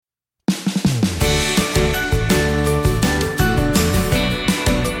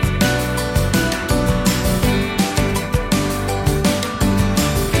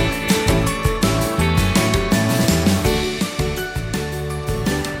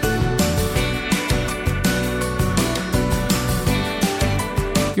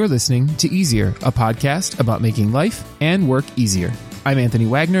You're listening to Easier, a podcast about making life and work easier. I'm Anthony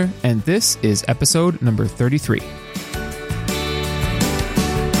Wagner, and this is episode number 33.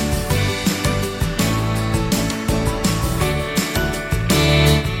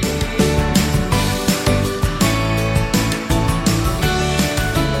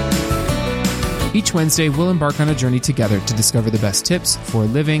 Each Wednesday, we'll embark on a journey together to discover the best tips for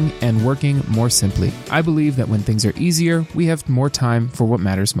living and working more simply. I believe that when things are easier, we have more time for what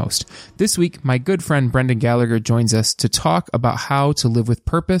matters most. This week, my good friend Brendan Gallagher joins us to talk about how to live with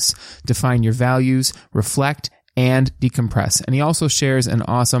purpose, define your values, reflect, and decompress. And he also shares an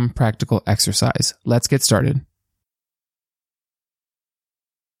awesome practical exercise. Let's get started.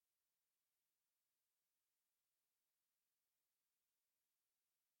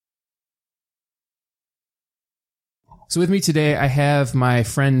 So with me today, I have my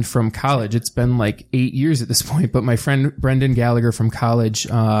friend from college. It's been like 8 years at this point, but my friend Brendan Gallagher from college,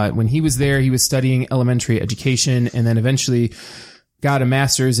 when he was there, he was studying elementary education and then eventually got a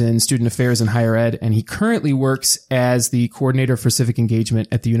master's in student affairs and higher ed. And he currently works as the coordinator for civic engagement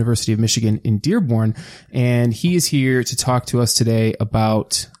at the University of Michigan in Dearborn. And he is here to talk to us today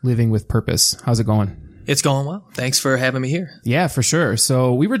about living with purpose. How's it going? It's going well. Thanks for having me here. Yeah, for sure.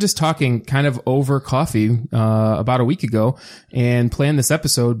 So we were just talking kind of over coffee about a week ago and planned this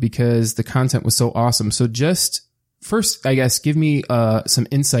episode because the content was so awesome. So just first, I guess, give me some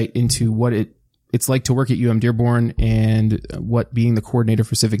insight into what it's like to work at UM Dearborn and what being the coordinator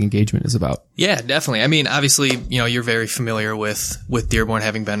for civic engagement is about. Yeah, definitely. I mean, obviously, you're very familiar with Dearborn,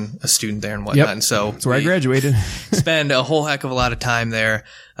 having been a student there and whatnot. Yep. And so that's where I graduated. Spend a whole heck of a lot of time there,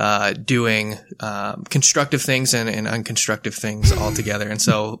 doing, constructive things and unconstructive things all together. And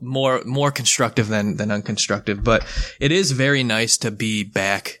so more constructive than unconstructive, but it is very nice to be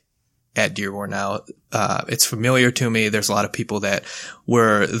back at Dearborn now. It's familiar to me. There's a lot of people that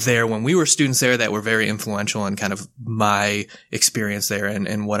were there when we were students there that were very influential in kind of my experience there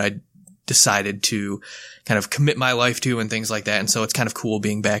and what I decided to kind of commit my life to and things like that. And so it's kind of cool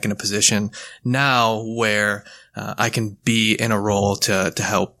being back in a position now where I can be in a role to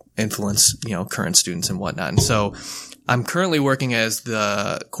help influence, current students and whatnot. And so I'm currently working as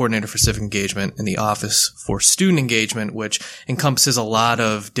the coordinator for civic engagement in the Office for Student Engagement, which encompasses a lot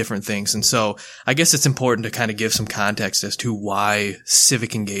of different things. And so I guess it's important to kind of give some context as to why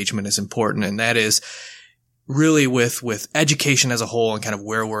civic engagement is important. And that is really with education as a whole and kind of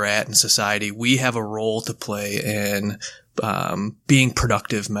where we're at in society, we have a role to play in being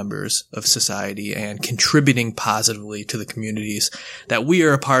productive members of society and contributing positively to the communities that we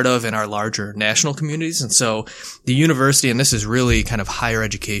are a part of in our larger national communities. And so the university, and this is really kind of higher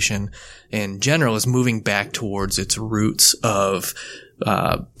education in general, is moving back towards its roots of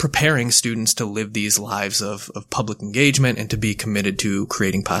preparing students to live these lives of public engagement and to be committed to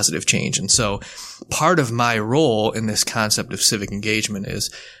creating positive change. And so part of my role in this concept of civic engagement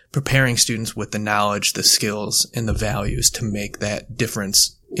is preparing students with the knowledge, the skills, and the values to make that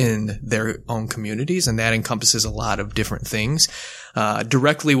difference in their own communities. And that encompasses a lot of different things.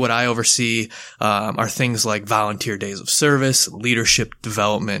 Directly what I oversee are things like volunteer days of service, leadership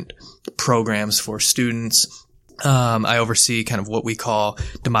development programs for students. I oversee kind of what we call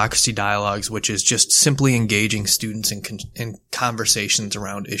democracy dialogues, which is just simply engaging students in conversations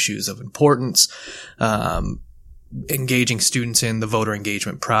around issues of importance, engaging students in the voter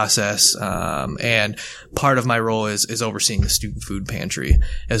engagement process. And part of my role is overseeing the student food pantry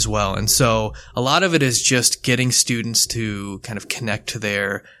as well. And so a lot of it is just getting students to kind of connect to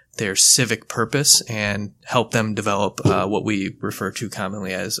their civic purpose and help them develop what we refer to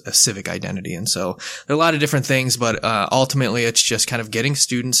commonly as a civic identity. And so there are a lot of different things, but ultimately it's just kind of getting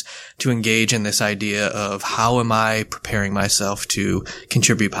students to engage in this idea of how am I preparing myself to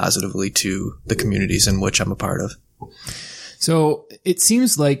contribute positively to the communities in which I'm a part of. So it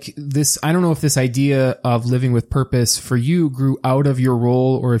seems like this, I don't know if this idea of living with purpose for you grew out of your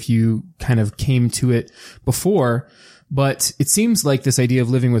role or if you kind of came to it before, but it seems like this idea of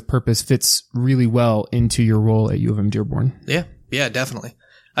living with purpose fits really well into your role at U of M Dearborn. Yeah, definitely.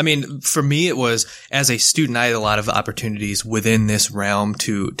 I mean, for me, it was as a student, I had a lot of opportunities within this realm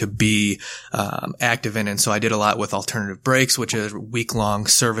to be active in. And so I did a lot with Alternative Breaks, which are week-long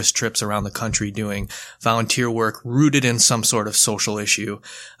service trips around the country doing volunteer work rooted in some sort of social issue.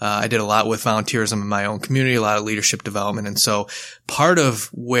 I did a lot with volunteerism in my own community, a lot of leadership development. And so part of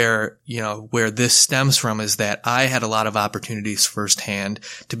where this stems from is that I had a lot of opportunities firsthand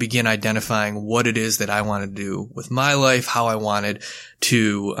to begin identifying what it is that I wanted to do with my life, how I wanted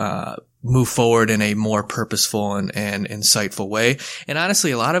to move forward in a more purposeful and insightful way. And honestly,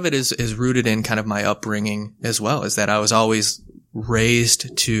 a lot of it is rooted in kind of my upbringing as well, is that I was always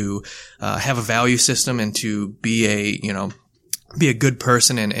raised to have a value system and to be a good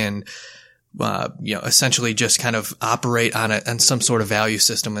person and essentially just kind of operate on some sort of value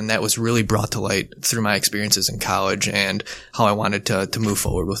system. And that was really brought to light through my experiences in college and how I wanted to move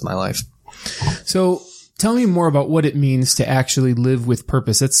forward with my life. So tell me more about what it means to actually live with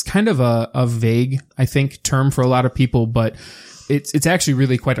purpose. It's kind of a vague, I think, term for a lot of people, but it's actually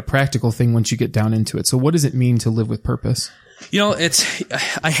really quite a practical thing once you get down into it. So what does it mean to live with purpose?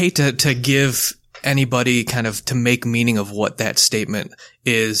 I hate to give anybody kind of to make meaning of what that statement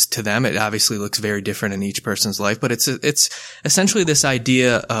is to them. It obviously looks very different in each person's life, but it's essentially this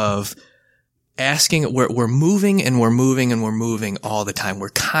idea of asking, we're moving and we're moving and we're moving all the time. We're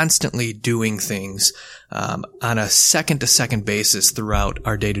constantly doing things, on a second to second basis throughout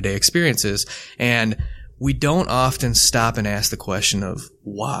our day-to-day experiences. And we don't often stop and ask the question of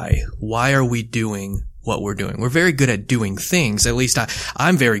why. Why are we doing what we're doing? We're very good at doing things. At least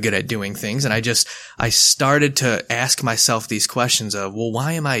I'm very good at doing things. And I started to ask myself these questions of, well,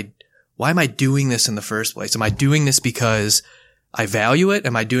 why am I doing this in the first place? Am I doing this because I value it?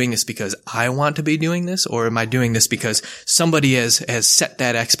 Am I doing this because I want to be doing this? Or am I doing this because somebody has set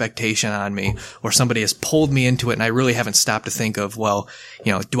that expectation on me, or somebody has pulled me into it and I really haven't stopped to think of, well,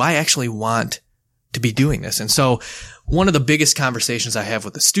 do I actually want to be doing this? And so one of the biggest conversations I have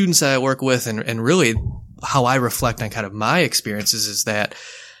with the students that I work with and really how I reflect on kind of my experiences is that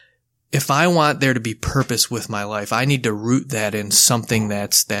if I want there to be purpose with my life, I need to root that in something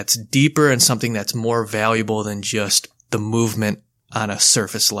that's deeper and something that's more valuable than just the movement on a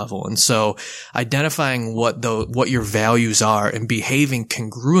surface level. And so identifying what your values are and behaving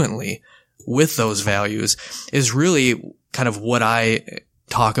congruently with those values is really kind of what I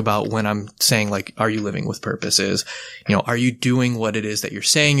talk about when I'm saying, like, are you living with purpose? Is, are you doing what it is that you're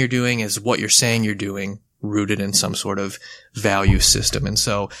saying you're doing? Is what you're saying you're doing rooted in some sort of value system? And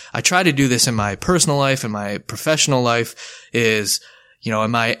so I try to do this in my personal life and my professional life is,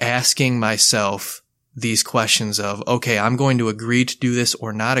 am I asking myself these questions of, okay, I'm going to agree to do this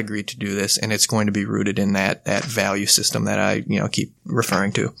or not agree to do this. And it's going to be rooted in that value system that I, keep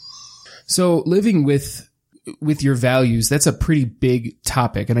referring to. So living with your values, that's a pretty big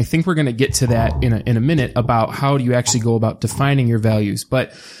topic. And I think we're going to get to that in a minute about how do you actually go about defining your values.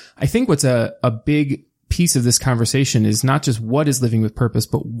 But I think what's a big piece of this conversation is not just what is living with purpose,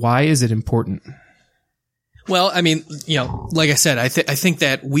 but why is it important? Well, I mean, like I said, I think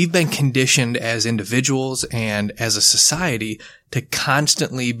that we've been conditioned as individuals and as a society to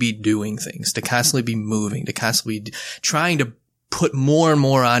constantly be doing things, to constantly be moving, to constantly be trying to put more and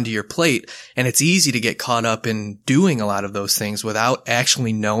more onto your plate. And it's easy to get caught up in doing a lot of those things without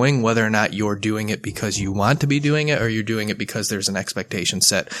actually knowing whether or not you're doing it because you want to be doing it or you're doing it because there's an expectation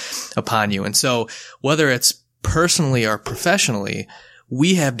set upon you. And so whether it's personally or professionally,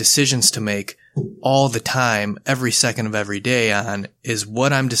 we have decisions to make all the time, every second of every day on, is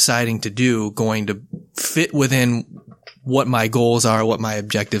what I'm deciding to do going to fit within what my goals are, what my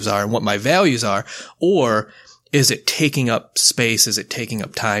objectives are, and what my values are, or is it taking up space? Is it taking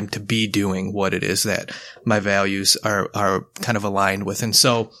up time to be doing what it is that my values are kind of aligned with? And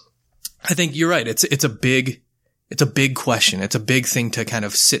so I think you're right. It's a big question. It's a big thing to kind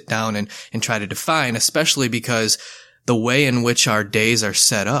of sit down and try to define, especially because the way in which our days are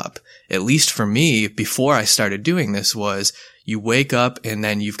set up, at least for me, before I started doing this, was you wake up and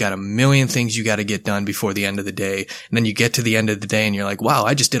then you've got a million things you got to get done before the end of the day. And then you get to the end of the day and you're like, wow,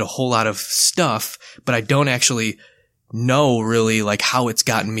 I just did a whole lot of stuff, but I don't actually know really like how it's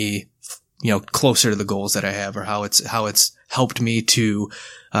gotten me, closer to the goals that I have, or how it's helped me to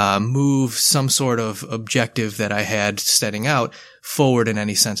move some sort of objective that I had setting out forward in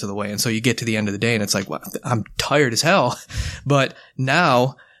any sense of the way. And so you get to the end of the day and it's like, wow, I'm tired as hell. But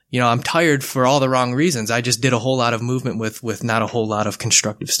now, I'm tired for all the wrong reasons. I just did a whole lot of movement with not a whole lot of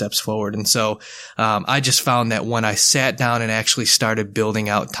constructive steps forward. And so, I just found that when I sat down and actually started building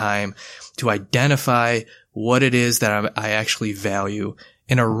out time to identify what it is that I actually value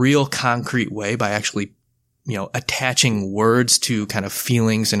in a real concrete way by actually, attaching words to kind of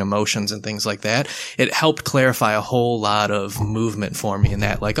feelings and emotions and things like that, it helped clarify a whole lot of movement for me in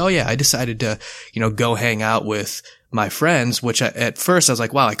that, like, oh yeah, I decided to, go hang out with my friends, which at first I was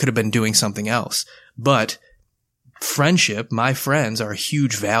like, wow, I could have been doing something else. But friendship, my friends are a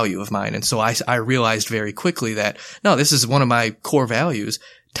huge value of mine. And so I realized very quickly that, no, this is one of my core values.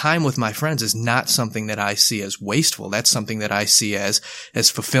 Time with my friends is not something that I see as wasteful. That's something that I see as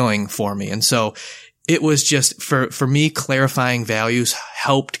fulfilling for me. And so it was just for me, clarifying values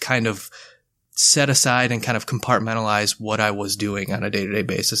helped kind of set aside and kind of compartmentalize what I was doing on a day-to-day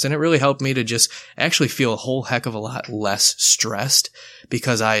basis. And it really helped me to just actually feel a whole heck of a lot less stressed,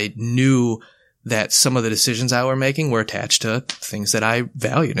 because I knew that some of the decisions I were making were attached to things that I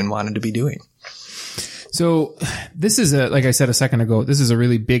valued and wanted to be doing. So this is like I said a second ago, this is a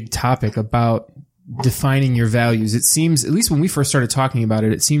really big topic about defining your values. It seems, at least when we first started talking about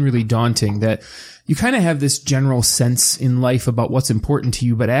it, it seemed really daunting that you kind of have this general sense in life about what's important to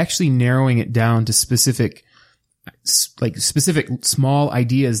you, but actually narrowing it down to specific small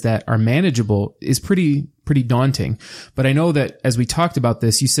ideas that are manageable is pretty daunting. But I know that as we talked about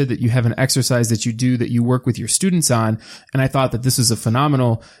this, you said that you have an exercise that you do that you work with your students on. And I thought that this was a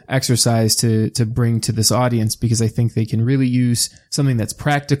phenomenal exercise to bring to this audience, because I think they can really use something that's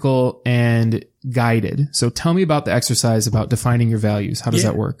practical and guided. So tell me about the exercise about defining your values. How does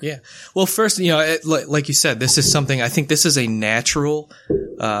that work? Yeah. Well, first, like you said, this is something, I think this is a natural,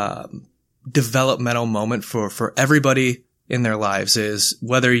 developmental moment for everybody in their lives, is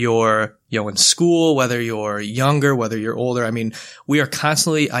whether you're, in school, whether you're younger, whether you're older. I mean, we are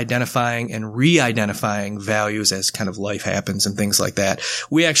constantly identifying and re-identifying values as kind of life happens and things like that.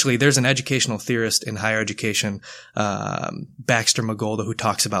 There's an educational theorist in higher education, Baxter Magolda, who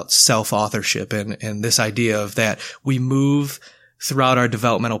talks about self-authorship and this idea of that we move throughout our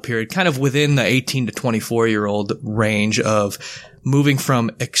developmental period, kind of within the 18 to 24-year-old range of moving from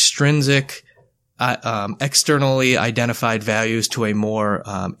extrinsic, externally identified values to a more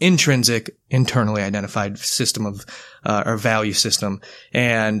intrinsic, internally identified system of or value system,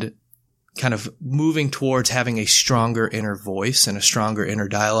 and kind of moving towards having a stronger inner voice and a stronger inner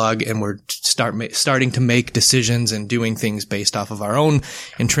dialogue. And we're starting to make decisions and doing things based off of our own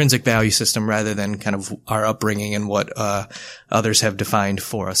intrinsic value system rather than kind of our upbringing and what others have defined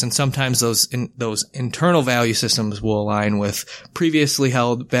for us. And sometimes those internal value systems will align with previously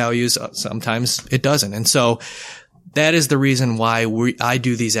held values. Sometimes it doesn't. And so that is the reason why I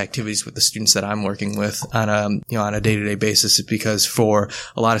do these activities with the students that I'm working with on a day-to-day basis, is because for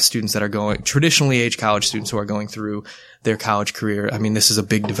a lot of students that are traditionally age college students who are going through their college career, I mean, this is a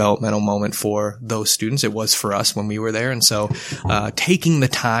big developmental moment for those students. It was for us when we were there. And so, taking the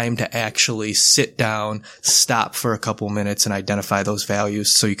time to actually sit down, stop for a couple minutes and identify those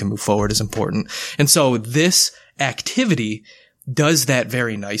values so you can move forward is important. And so this activity does that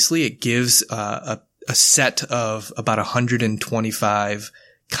very nicely. It gives, a set of about 125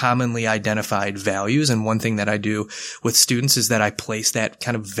 commonly identified values. And one thing that I do with students is that I place that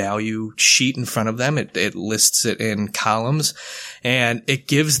kind of value sheet in front of them. It lists it in columns, and it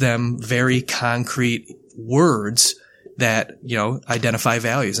gives them very concrete words that, identify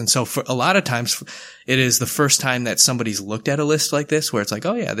values. And so for a lot of times it is the first time that somebody's looked at a list like this where it's like,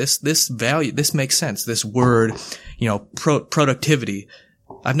 oh yeah, this value, this makes sense. This word, productivity,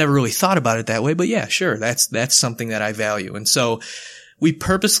 I've never really thought about it that way, but yeah, sure. That's something that I value. And so we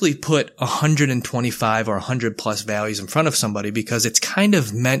purposely put 125 or 100 plus values in front of somebody because it's kind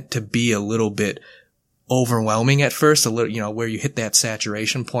of meant to be a little bit overwhelming at first, a little, where you hit that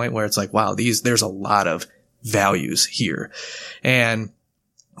saturation point where it's like, wow, there's a lot of values here. And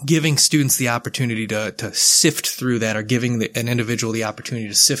giving students the opportunity to sift through that, or giving an individual the opportunity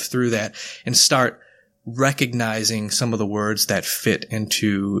to sift through that and start recognizing some of the words that fit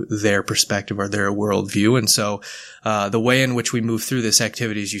into their perspective or their worldview. And so, the way in which we move through this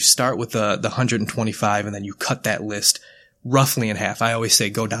activity is you start with the 125 and then you cut that list roughly in half. I always say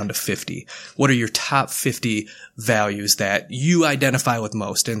go down to 50. What are your top 50 values that you identify with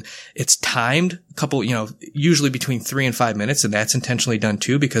most? And it's timed a couple, usually between 3 and 5 minutes. And that's intentionally done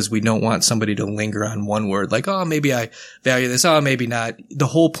too, because we don't want somebody to linger on one word like, oh, maybe I value this. Oh, maybe not. The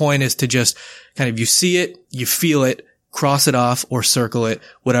whole point is to just kind of, you see it, you feel it, cross it off or circle it,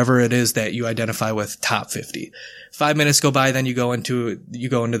 whatever it is that you identify with top 50. 5 minutes go by, then you go into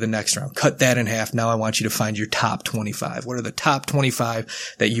the next round. Cut that in half. Now I want you to find your top 25. What are the top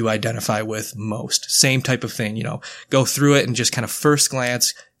 25 that you identify with most? Same type of thing, go through it and just kind of first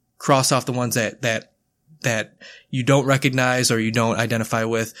glance, cross off the ones that you don't recognize or you don't identify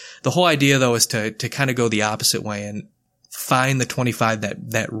with. The whole idea though is to kind of go the opposite way and find the 25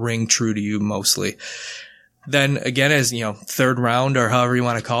 that ring true to you mostly. Then again, as third round or however you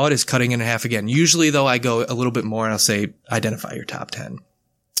want to call it, is cutting in half again. Usually though, I go a little bit more and I'll say, identify your top 10.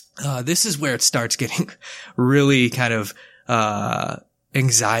 This is where it starts getting really kind of,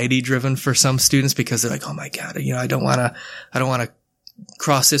 anxiety driven for some students, because they're like, oh my God, I don't want to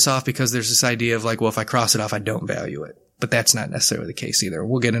cross this off, because there's this idea of like, well, if I cross it off, I don't value it. But that's not necessarily the case either.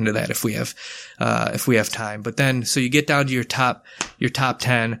 We'll get into that if we have time. But then, so you get down to your top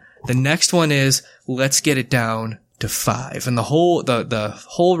 10. The next one is, let's get it down to 5. And the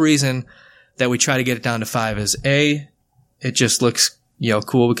whole reason that we try to get it down to 5 is it just looks,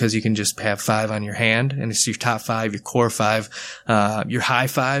 cool because you can just have 5 on your hand, and it's your top 5, your core 5, your high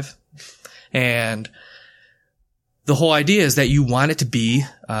 5. And the whole idea is that you want it to be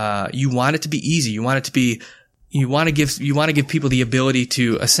easy. You want to give people the ability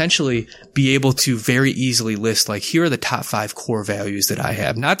to essentially be able to very easily list, like, here are the top 5 core values that I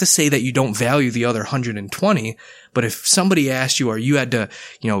have. Not to say that you don't value the other 120, but if somebody asked you, or you had to,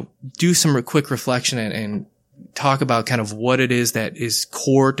 do some quick reflection and talk about kind of what it is that is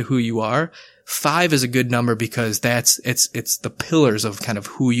core to who you are, 5 is a good number because it's the pillars of kind of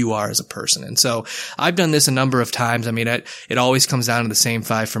who you are as a person. And so I've done this a number of times. I mean, it always comes down to the same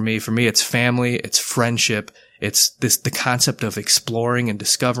 5 for me. For me, it's family, it's friendship, it's the concept of exploring and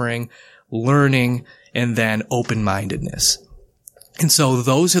discovering, learning, and then open-mindedness. And so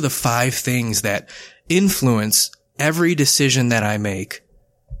those are the 5 things that influence every decision that I make.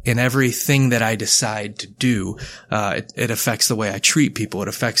 In everything that I decide to do, it affects the way I treat people. It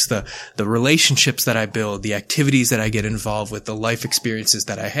affects the relationships that I build, the activities that I get involved with, the life experiences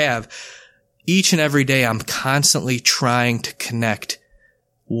that I have. Each and every day, I'm constantly trying to connect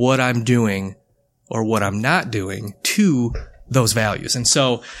what I'm doing or what I'm not doing to those values. And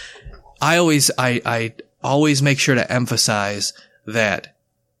so I always make sure to emphasize that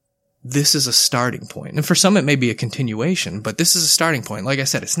this is a starting point. And for some, it may be a continuation, but this is a starting point. Like I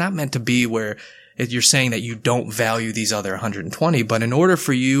said, it's not meant to be where you're saying that you don't value these other 120, but in order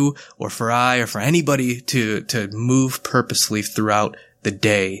for you or for I or for anybody to move purposely throughout the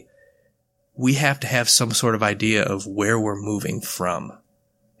day, we have to have some sort of idea of where we're moving from.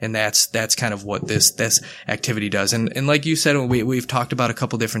 And that's kind of what this activity does. And like you said, we've talked about a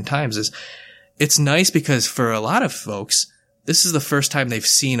couple different times, is it's nice because for a lot of folks, this is the first time they've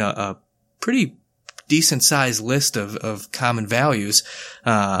seen a pretty decent sized list of common values,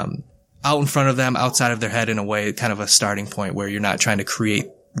 out in front of them, outside of their head, in a way, kind of a starting point where you're not trying to create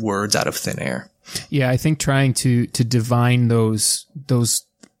words out of thin air. Yeah. I think trying to divine those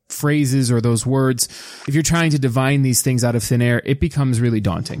phrases or those words, if you're trying to divine these things out of thin air, it becomes really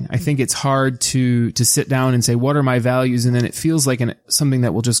daunting. I think it's hard to sit down and say, what are my values? And then it feels like something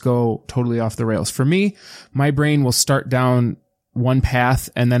that will just go totally off the rails. For me, my brain will start down one path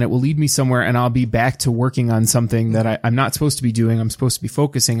and then it will lead me somewhere, and I'll be back to working on something that I'm not supposed to be doing. I'm supposed to be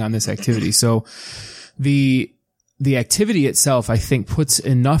focusing on this activity. So the activity itself, I think, puts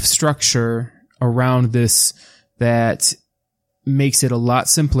enough structure around this that makes it a lot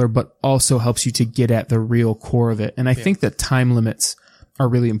simpler, but also helps you to get at the real core of it. And I think that time limits are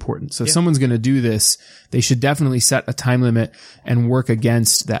really important. So if someone's going to do this, they should definitely set a time limit and work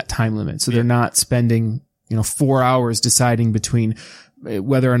against that time limit. So they're not spending, 4 hours deciding between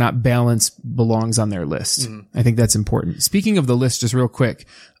whether or not balance belongs on their list. Mm-hmm. I think that's important. Speaking of the list, just real quick,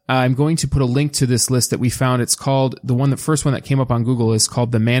 I'm going to put a link to this list that we found. It's called, the first one that came up on Google is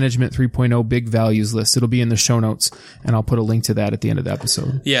called the Management 3.0 Big Values List. It'll be in the show notes, and I'll put a link to that at the end of the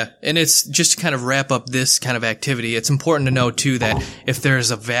episode. Yeah. And it's just to kind of wrap up this kind of activity. It's important to know too that if there's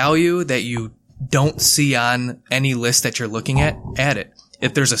a value that you don't see on any list that you're looking at, add it.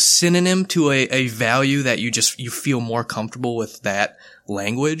 If there's a synonym to a value that you feel more comfortable with that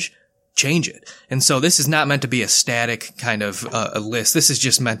language, change it. And so this is not meant to be a static kind of a list. This is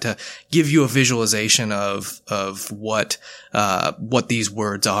just meant to give you a visualization of what these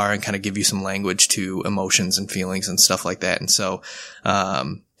words are, and kind of give you some language to emotions and feelings and stuff like that. And so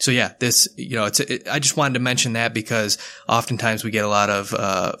yeah, this, I just wanted to mention that because oftentimes we get a lot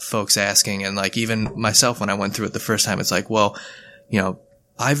of folks asking, and like even myself when I went through it the first time, it's like, well,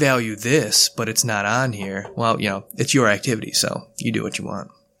 I value this, but it's not on here. Well, it's your activity, so you do what you want.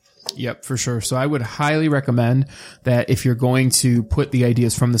 Yep, for sure. So I would highly recommend that if you're going to put the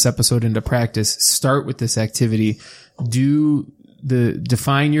ideas from this episode into practice, start with this activity.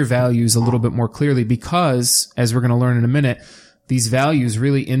 Define your values a little bit more clearly, because as we're going to learn in a minute, these values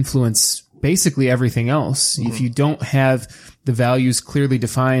really influence basically everything else. Mm-hmm. If you don't have the values clearly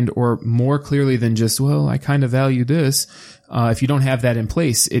defined, or more clearly than just, well, I kind of value this. If you don't have that in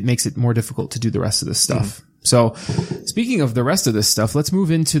place, it makes it more difficult to do the rest of this stuff. Mm-hmm. So speaking of the rest of this stuff, let's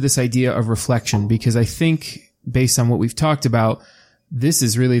move into this idea of reflection, because I think based on what we've talked about, this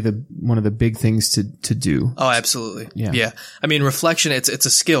is really one of the big things to do. Oh, absolutely. Yeah. I mean, reflection, it's a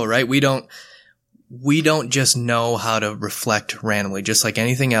skill, right? We don't just know how to reflect randomly. Just like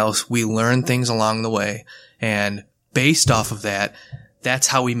anything else, we learn things along the way, and based off of that, that's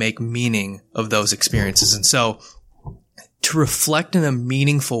how we make meaning of those experiences. And so to reflect in a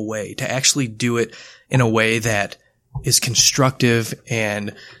meaningful way, to actually do it in a way that is constructive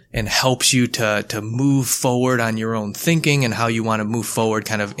and helps you to move forward on your own thinking and how you want to move forward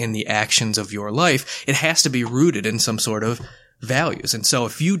kind of in the actions of your life, it has to be rooted in some sort of values. And so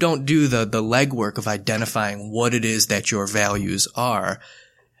if you don't do the legwork of identifying what it is that your values are,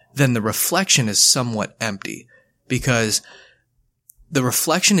 then the reflection is somewhat empty, because the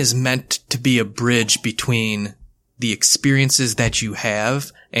reflection is meant to be a bridge between the experiences that you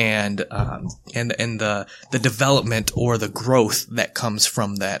have and the development or the growth that comes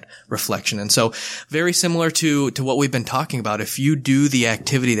from that reflection. And so very similar to what we've been talking about, if you do the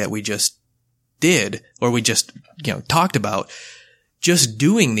activity that we just did, or we just, talked about, just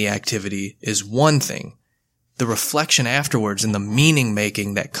doing the activity is one thing. The reflection afterwards and the meaning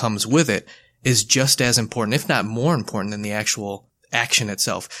making that comes with it is just as important, if not more important, than the actual action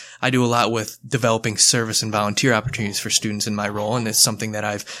itself. I do a lot with developing service and volunteer opportunities for students in my role, and it's something that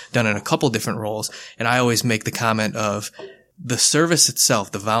I've done in a couple different roles. And I always make the comment of the service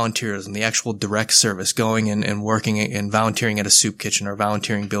itself, the volunteerism, the actual direct service, going and working and volunteering at a soup kitchen or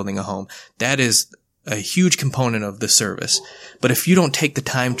volunteering building a home. That is a huge component of the service. But if you don't take the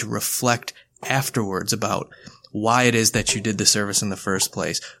time to reflect afterwards about why it is that you did the service in the first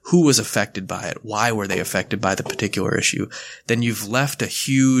place, who was affected by it, why were they affected by the particular issue, then you've left a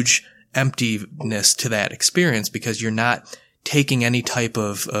huge emptiness to that experience, because you're not taking any type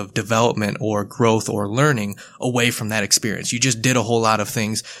of development or growth or learning away from that experience. You just did a whole lot of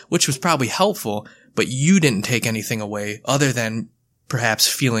things, which was probably helpful, but you didn't take anything away other than perhaps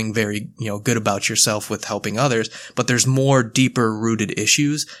feeling very, good about yourself with helping others, but there's more deeper rooted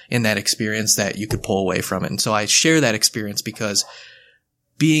issues in that experience that you could pull away from it. And so I share that experience because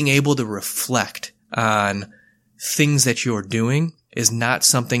being able to reflect on things that you're doing is not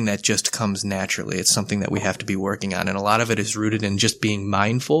something that just comes naturally. It's something that we have to be working on. And a lot of it is rooted in just being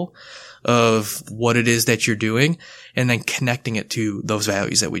mindful of what it is that you're doing and then connecting it to those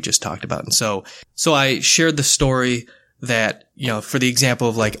values that we just talked about. And so I shared the story that, for the example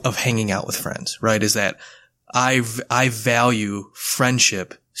of hanging out with friends, right? Is that I value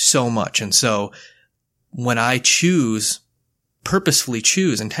friendship so much. And so when I intentionally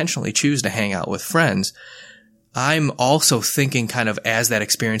choose to hang out with friends, I'm also thinking kind of as that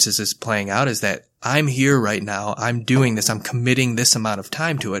experience is playing out, is that I'm here right now. I'm doing this. I'm committing this amount of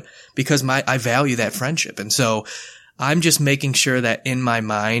time to it because I value that friendship. And so I'm just making sure that in my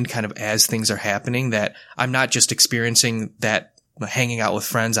mind, kind of as things are happening, that I'm not just experiencing that hanging out with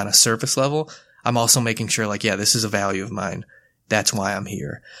friends on a surface level. I'm also making sure this is a value of mine. That's why I'm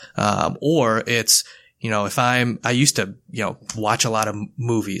here. Or it's, if I used to, watch a lot of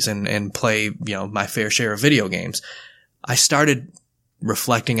movies and play, my fair share of video games. I started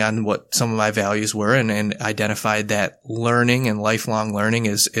reflecting on what some of my values were and identified that learning and lifelong learning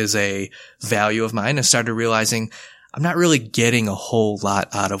is a value of mine, and started realizing I'm not really getting a whole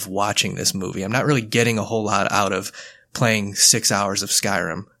lot out of watching this movie. I'm not really getting a whole lot out of playing 6 hours of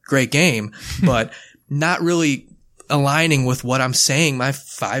Skyrim. Great game, but not really aligning with what I'm saying my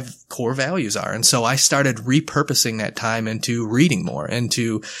 5 core values are. And so I started repurposing that time into reading more,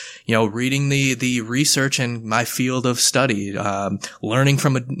 into, reading the research in my field of study, learning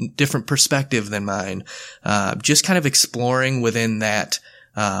from a different perspective than mine, just kind of exploring within that,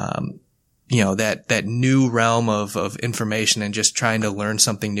 that new realm of information, and just trying to learn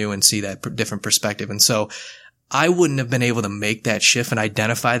something new and see that different perspective. And so I wouldn't have been able to make that shift and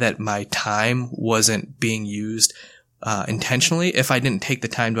identify that my time wasn't being used intentionally if I didn't take the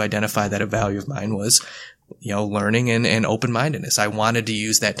time to identify that a value of mine was, learning and open-mindedness. I wanted to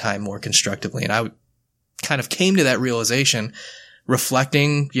use that time more constructively. And I kind of came to that realization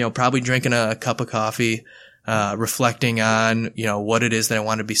reflecting, probably drinking a cup of coffee, reflecting on, what it is that I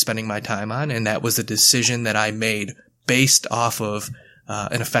want to be spending my time on. And that was a decision that I made based off of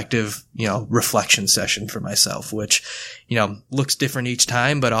an effective, reflection session for myself, which, looks different each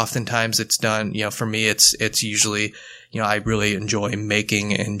time, but oftentimes it's done, for me, it's usually, I really enjoy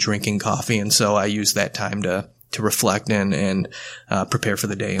making and drinking coffee. And so I use that time to reflect and prepare for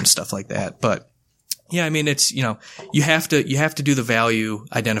the day and stuff like that. But yeah, I mean, it's, you have to do the value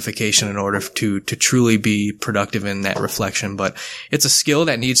identification in order to truly be productive in that reflection. But it's a skill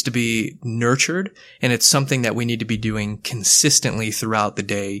that needs to be nurtured, and it's something that we need to be doing consistently throughout the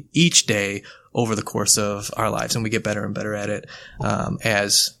day, each day over the course of our lives. And we get better and better at it,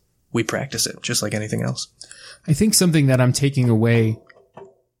 as we practice it, just like anything else. I think something that I'm taking away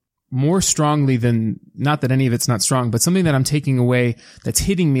more strongly than, not that any of it's not strong, but something that I'm taking away that's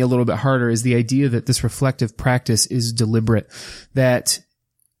hitting me a little bit harder is the idea that this reflective practice is deliberate, that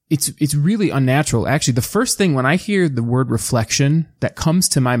it's really unnatural. Actually, the first thing when I hear the word reflection that comes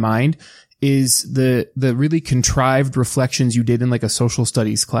to my mind is the really contrived reflections you did in like a social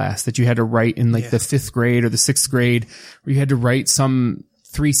studies class that you had to write in like the 5th grade or the 6th grade, where you had to write some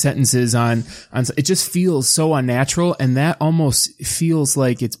 3 sentences on, it just feels so unnatural. And that almost feels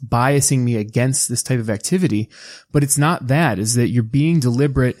like it's biasing me against this type of activity, but it's not that. Is that you're being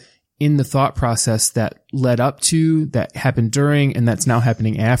deliberate in the thought process that led up to, that happened during, and that's now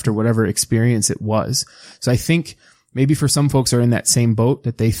happening after whatever experience it was. So I think maybe for some folks are in that same boat,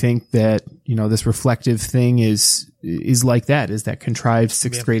 that they think that, you know, this reflective thing is like that, is that contrived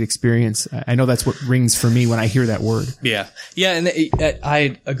 6th grade experience. I know that's what rings for me when I hear that word. Yeah. Yeah. And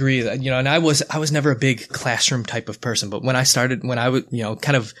I agree that, you know, and I was never a big classroom type of person, but when I would, you know,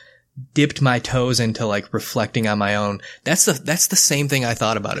 kind of dipped my toes into like reflecting on my own, that's the same thing I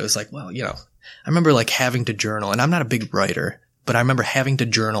thought about. It was like, well, you know, I remember like having to journal, and I'm not a big writer, but I remember having to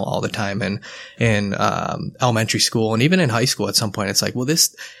journal all the time in elementary school and even in high school at some point. It's like, well,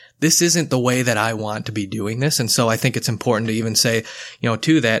 this isn't the way that I want to be doing this. And so I think it's important to even say, you know,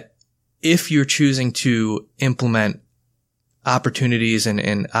 too, that if you're choosing to implement opportunities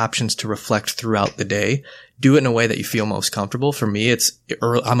and options to reflect throughout the day, do it in a way that you feel most comfortable. For me,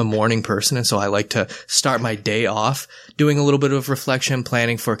 I'm a morning person, and so I like to start my day off doing a little bit of reflection,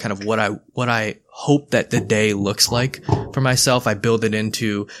 planning for kind of what I hope that the day looks like for myself. I build it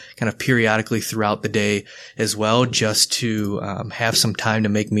into kind of periodically throughout the day as well, just to have some time to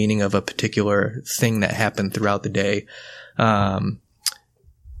make meaning of a particular thing that happened throughout the day.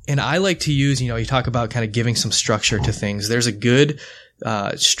 And I like to use, you know, you talk about kind of giving some structure to things. There's a good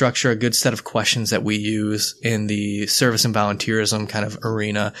structure, a good set of questions that we use in the service and volunteerism kind of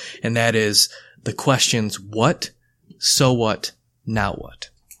arena. And that is the questions, what, so what, now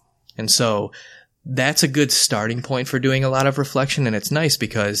what? And so that's a good starting point for doing a lot of reflection. And it's nice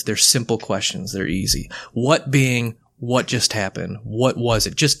because they're simple questions. They're easy. What being, what just happened? What was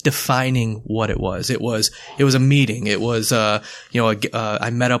it? Just defining what it was. It was a meeting. It was, I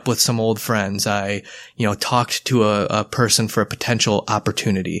met up with some old friends. I, you know, talked to a person for a potential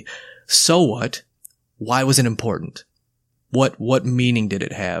opportunity. So what? Why was it important? What meaning did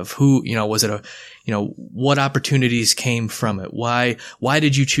it have? Who, you know, was it what opportunities came from it? Why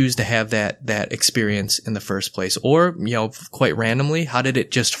did you choose to have that experience in the first place? Or, you know, quite randomly, how did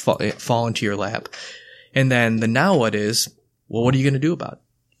it just fall into your lap? And then the now what is, well, what are you going to do about it?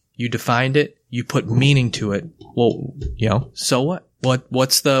 You defined it. You put meaning to it. Well, you know, so what?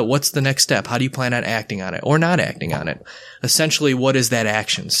 What's the next step? How do you plan on acting on it or not acting on it? Essentially, what is that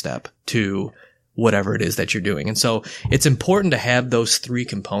action step to whatever it is that you're doing? And so it's important to have those 3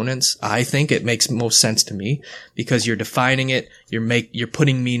 components. I think it makes most sense to me because you're defining it, you're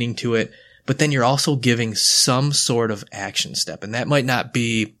putting meaning to it, but then you're also giving some sort of action step. And that might not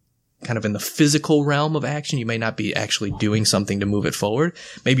be kind of in the physical realm of action. You may not be actually doing something to move it forward.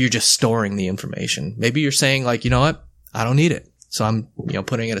 Maybe you're just storing the information. Maybe you're saying like, you know what? I don't need it. So I'm, you know,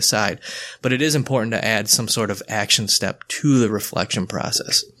 putting it aside. But it is important to add some sort of action step to the reflection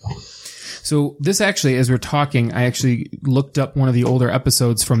process. So this actually, as we're talking, I actually looked up one of the older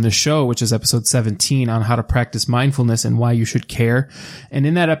episodes from the show, which is episode 17 on how to practice mindfulness and why you should care. And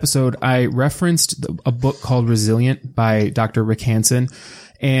in that episode, I referenced a book called Resilient by Dr. Rick Hansen.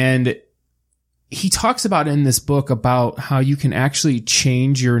 And he talks about in this book about how you can actually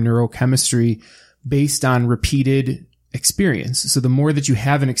change your neurochemistry based on repeated experience. So the more that you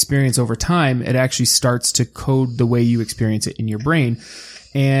have an experience over time, it actually starts to code the way you experience it in your brain.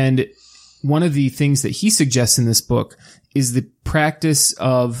 And one of the things that he suggests in this book is the practice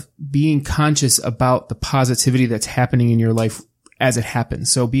of being conscious about the positivity that's happening in your life as it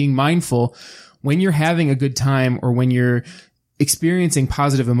happens. So being mindful when you're having a good time or when you're experiencing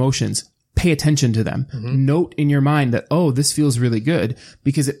positive emotions, pay attention to them. Mm-hmm. Note in your mind that, oh, this feels really good,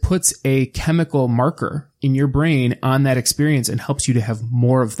 because it puts a chemical marker in your brain on that experience and helps you to have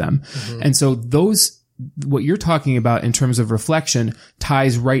more of them. Mm-hmm. And so what you're talking about in terms of reflection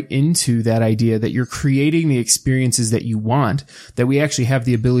ties right into that idea that you're creating the experiences that you want, that we actually have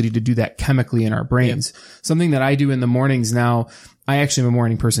the ability to do that chemically in our brains. Yep. Something that I do in the mornings now, I actually am a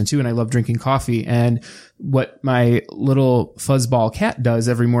morning person too, and I love drinking coffee. And what my little fuzzball cat does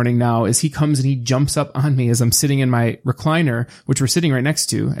every morning now is he comes and he jumps up on me as I'm sitting in my recliner, which we're sitting right next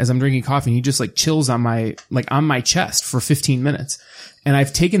to, as I'm drinking coffee. And he just like chills on my chest for 15 minutes. And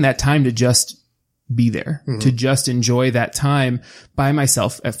I've taken that time to just be there, mm-hmm. to just enjoy that time by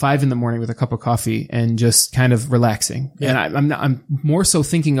myself at 5 a.m. with a cup of coffee and just kind of relaxing. Yeah. And I'm more so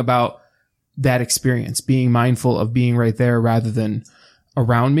thinking about that experience, being mindful of being right there rather than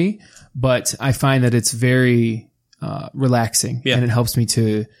around me. But I find that it's very relaxing, and it helps me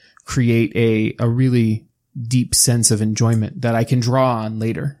to create a really deep sense of enjoyment that I can draw on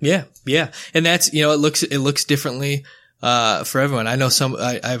later. Yeah. Yeah. And that's, it looks differently, for everyone. I know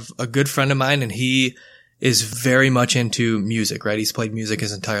I have a good friend of mine, and he is very much into music, right? He's played music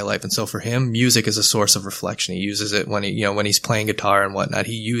his entire life. And so for him, music is a source of reflection. He uses it when when he's playing guitar and whatnot.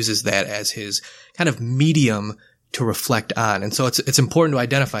 He uses that as his kind of medium to reflect on. And so it's important to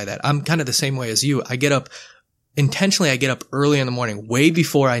identify that. I'm kind of the same way as you. I get up early in the morning, way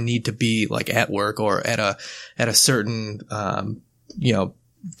before I need to be like at work or at a certain,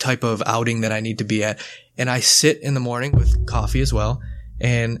 type of outing that I need to be at. And I sit in the morning with coffee as well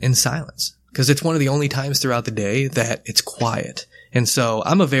and in silence. Because it's one of the only times throughout the day that it's quiet. And so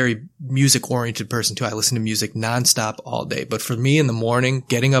I'm a very music-oriented person too. I listen to music nonstop all day. But for me in the morning,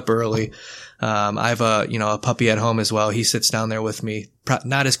 getting up early, I have a puppy at home as well. He sits down there with me.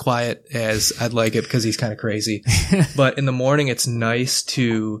 Not as quiet as I'd like it because he's kind of crazy. But in the morning, it's nice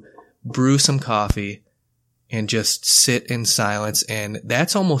to brew some coffee and just sit in silence. And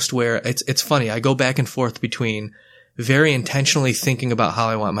that's almost where it's funny. I go back and forth between very intentionally thinking about how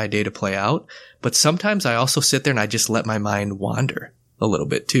I want my day to play out. But sometimes I also sit there and I just let my mind wander a little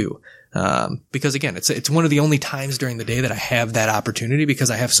bit too. Because again, it's one of the only times during the day that I have that opportunity because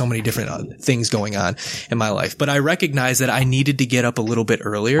I have so many different things going on in my life. But I recognize that I needed to get up a little bit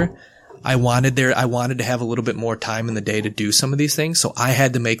earlier. I wanted to have a little bit more time in the day to do some of these things. So I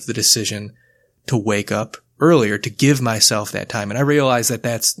had to make the decision to wake up earlier to give myself that time. And I realized that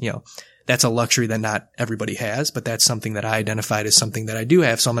that's a luxury that not everybody has, but that's something that I identified as something that I do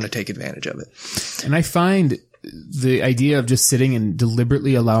have. So I'm going to take advantage of it. And I find the idea of just sitting and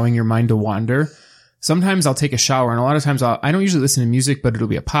deliberately allowing your mind to wander. Sometimes I'll take a shower, and a lot of times I don't usually listen to music, but it'll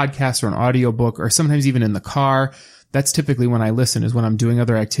be a podcast or an audiobook, or sometimes even in the car. That's typically when I listen, is when I'm doing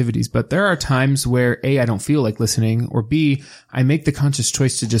other activities. But there are times where A, I don't feel like listening, or B, I make the conscious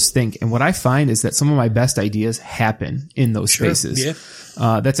choice to just think. And what I find is that some of my best ideas happen in those spaces.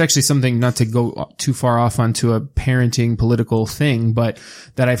 Yeah. That's actually something, not to go too far off onto a parenting political thing, but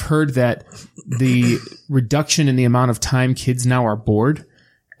that I've heard that the reduction in the amount of time kids now are bored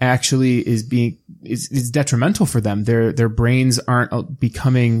actually is detrimental for them. Their brains aren't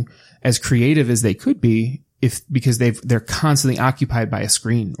becoming as creative as they could be because they're constantly occupied by a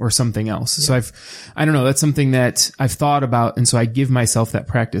screen or something else. Yeah. So I don't know, that's something that I've thought about. And so I give myself that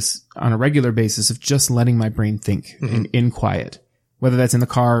practice on a regular basis of just letting my brain think in quiet, whether that's in the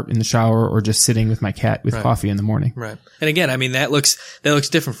car, in the shower, or just sitting with my cat with coffee in the morning. Right. And again, I mean, that looks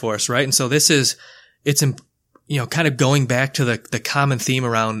different for us, right? And so it's kind of going back to the common theme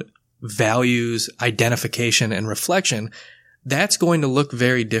around values, identification, and reflection. That's going to look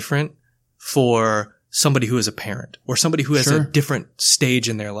very different for somebody who is a parent or somebody who has a different stage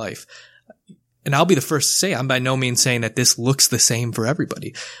in their life. And I'll be the first to say, I'm by no means saying that this looks the same for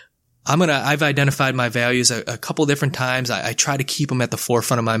everybody. I've identified my values a couple different times. I try to keep them at the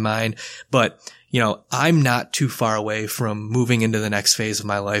forefront of my mind, but I'm not too far away from moving into the next phase of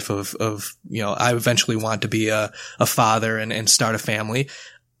my life of I eventually want to be a father and start a family.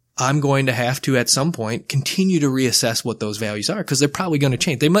 I'm going to have to, at some point, continue to reassess what those values are, because they're probably going to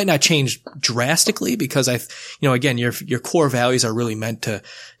change. They might not change drastically because again, your core values are really meant to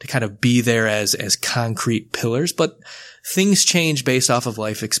kind of be there as concrete pillars, but things change based off of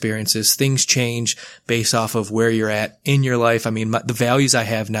life experiences. Things change based off of where you're at in your life. I mean, the values I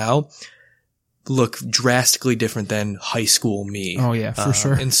have now look drastically different than high school me. Oh yeah, for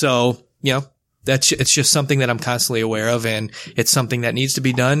sure. And so, it's just something that I'm constantly aware of, and it's something that needs to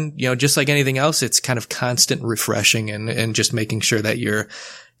be done. Just like anything else, it's kind of constant refreshing and just making sure that you're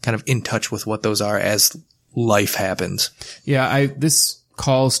kind of in touch with what those are as life happens. Yeah. This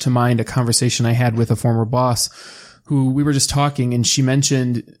calls to mind a conversation I had with a former boss who we were just talking, and she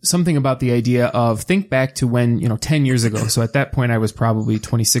mentioned something about the idea of think back to when, 10 years ago. So at that point I was probably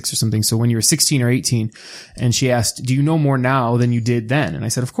 26 or something. So when you were 16 or 18, and she asked, do you know more now than you did then? And I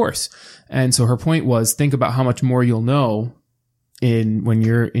said, of course. And so her point was, think about how much more you'll know when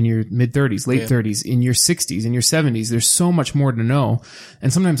you're in your mid 30s, late 30s, in your 60s, in your 70s. There's so much more to know.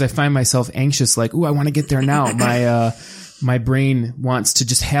 And sometimes I find myself anxious, like, ooh, I want to get there now. My brain wants to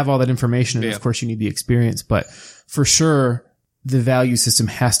just have all that information. And of course you need the experience, but for sure, the value system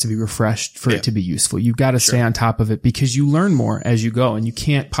has to be refreshed for it to be useful. You've got to stay on top of it because you learn more as you go, and you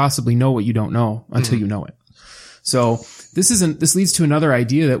can't possibly know what you don't know until you know it. So this leads to another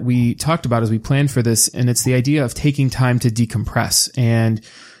idea that we talked about as we planned for this, and it's the idea of taking time to decompress. And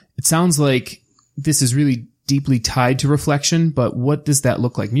it sounds like this is really deeply tied to reflection, but what does that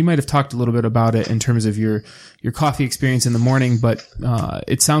look like? You might have talked a little bit about it in terms of your coffee experience in the morning, but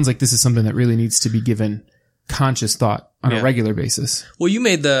it sounds like this is something that really needs to be given conscious thought on a regular basis. Well, you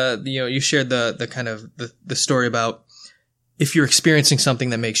made you shared the kind of the story about if you're experiencing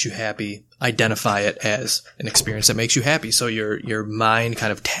something that makes you happy, identify it as an experience that makes you happy. So your mind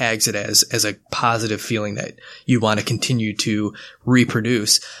kind of tags it as a positive feeling that you want to continue to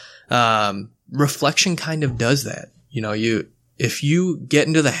reproduce. Reflection kind of does that. If you get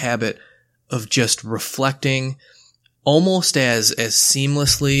into the habit of just reflecting almost as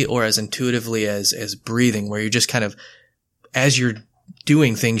seamlessly or as intuitively as breathing, where you're just kind of, as you're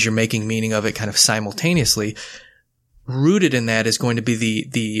doing things, you're making meaning of it kind of simultaneously. Rooted in that is going to be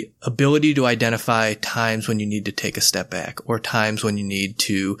the ability to identify times when you need to take a step back or times when you need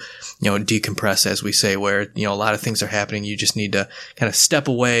to, decompress, as we say, where, a lot of things are happening. You just need to kind of step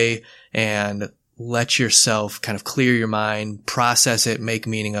away and let yourself kind of clear your mind, process it, make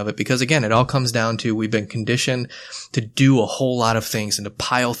meaning of it. Because again, it all comes down to we've been conditioned to do a whole lot of things and to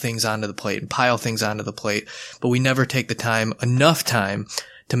pile things onto the plate, but we never take enough time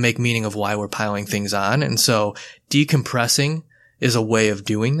to make meaning of why we're piling things on. And so decompressing is a way of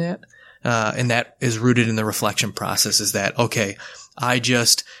doing that. And that is rooted in the reflection process, is that, okay, I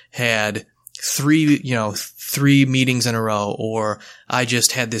just had three meetings in a row, or I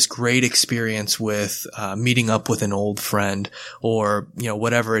just had this great experience with, meeting up with an old friend, or,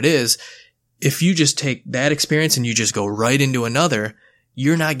 whatever it is. If you just take that experience and you just go right into another,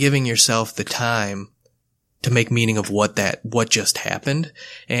 you're not giving yourself the time to make meaning of what just happened.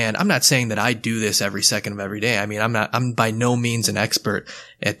 And I'm not saying that I do this every second of every day. I mean, I'm by no means an expert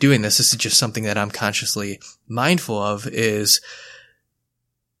at doing this. This is just something that I'm consciously mindful of, is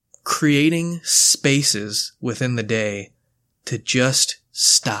creating spaces within the day to just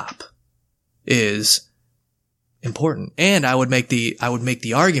stop is important. And I would make the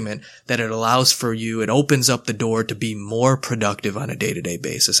argument that it allows for you, it opens up the door to be more productive on a day-to-day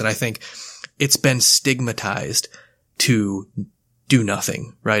basis. And I think it's been stigmatized to do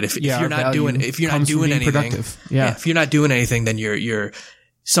nothing, right? If you're not doing anything, then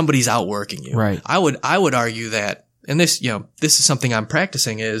somebody's outworking you. Right. I would argue that, and this is something I'm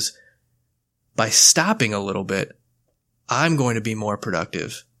practicing, is by stopping a little bit, I'm going to be more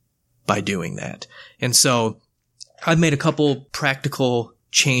productive by doing that. And so I've made a couple practical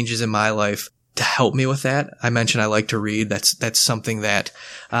changes in my life to help me with that. I mentioned I like to read. That's something that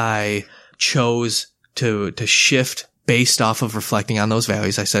I chose to shift based off of reflecting on those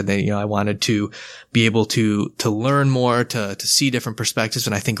values. I said that, I wanted to be able to learn more, to see different perspectives.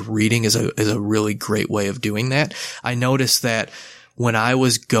 And I think reading is a really great way of doing that. I noticed that when I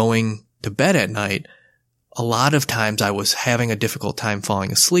was going to bed at night, a lot of times I was having a difficult time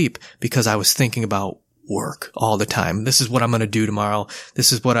falling asleep because I was thinking about work all the time. This is what I'm going to do tomorrow.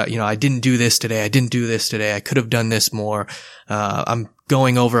 This is what I didn't do this today. I didn't do this today. I could have done this more. I'm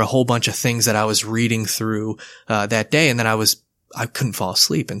going over a whole bunch of things that I was reading through, that day. And then I couldn't fall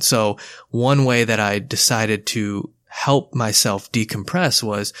asleep. And so one way that I decided to help myself decompress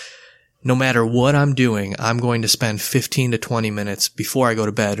was, no matter what I'm doing, I'm going to spend 15 to 20 minutes before I go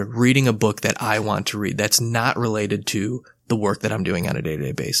to bed reading a book that I want to read that's not related to the work that I'm doing on a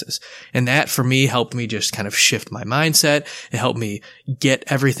day-to-day basis. And that for me helped me just kind of shift my mindset. It helped me get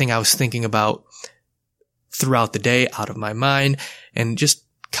everything I was thinking about throughout the day out of my mind and just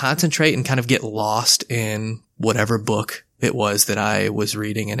concentrate and kind of get lost in whatever book it was that I was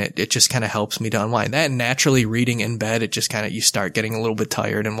reading. And it just kind of helps me to unwind. That, naturally reading in bed, it just kind of, you start getting a little bit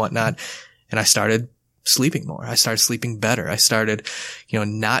tired and whatnot. And I started sleeping more. I started sleeping better. I started,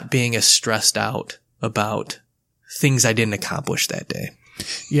 not being as stressed out about things I didn't accomplish that day.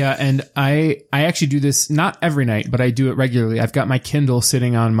 Yeah. And I actually do this not every night, but I do it regularly. I've got my Kindle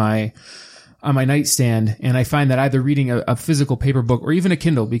sitting on my nightstand, and I find that either reading a physical paper book or even a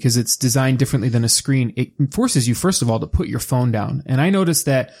Kindle, because it's designed differently than a screen, it forces you, first of all, to put your phone down. And I notice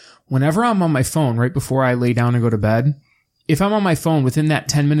that whenever I'm on my phone right before I lay down and go to bed, if I'm on my phone within that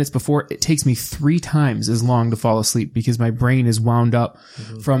 10 minutes before, it takes me 3 times as long to fall asleep because my brain is wound up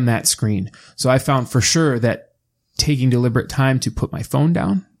from that screen. So I found for sure that taking deliberate time to put my phone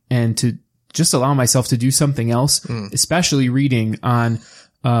down and to just allow myself to do something else, especially reading on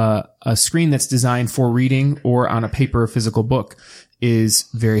a screen that's designed for reading or on a paper or physical book, is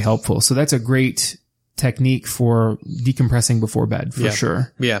very helpful. So that's a great technique for decompressing before bed, for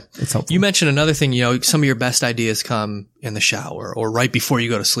sure. Yeah. It's helpful. You mentioned another thing, some of your best ideas come in the shower or right before you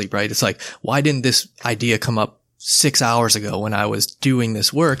go to sleep, right? It's like, why didn't this idea come up 6 hours ago when I was doing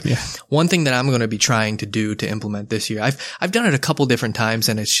this work? Yeah. One thing that I'm going to be trying to do to implement this year, I've done it a couple different times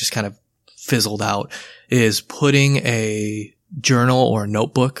and it's just kind of fizzled out, is putting a journal or a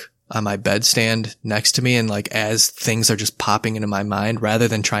notebook on my bedstand next to me. And like, as things are just popping into my mind, rather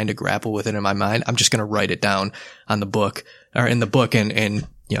than trying to grapple with it in my mind, I'm just going to write it down on the book or in the book and,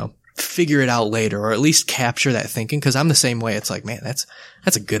 you know, figure it out later, or at least capture that thinking. Cause I'm the same way. It's like, man, that's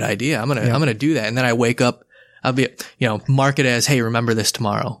a good idea. I'm going to do that. And then I wake up, I'll be, you know, mark it as, hey, remember this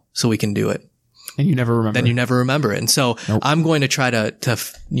tomorrow so we can do it. And you never remember. Then you never remember it. And so I'm going to try to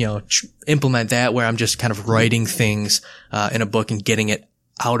you know, implement that, where I'm just kind of writing things, in a book and getting it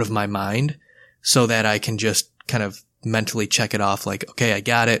out of my mind so that I can just kind of mentally check it off. Like, okay, I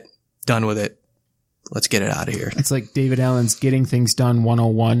got it, done with it. Let's get it out of here. It's like David Allen's Getting Things Done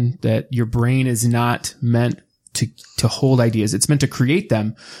 101, that your brain is not meant to hold ideas. It's meant to create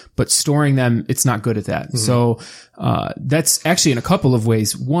them, but storing them, it's not good at that. Mm-hmm. So, that's actually in a couple of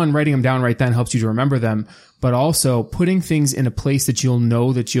ways. One, writing them down right then helps you to remember them, but also putting things in a place that you'll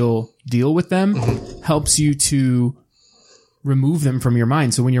know that you'll deal with them helps you to remove them from your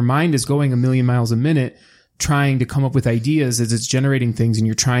mind. So when your mind is going 1,000,000 miles a minute, trying to come up with ideas as it's generating things, and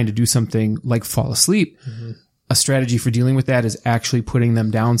you're trying to do something like fall asleep, a strategy for dealing with that is actually putting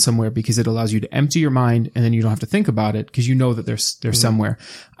them down somewhere, because it allows you to empty your mind, and then you don't have to think about it because you know that they're somewhere.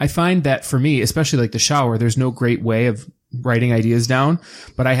 I find that for me, especially like the shower, there's no great way of writing ideas down,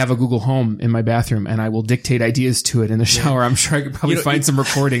 but I have a Google Home in my bathroom, and I will dictate ideas to it in the shower. I'm sure I could probably find some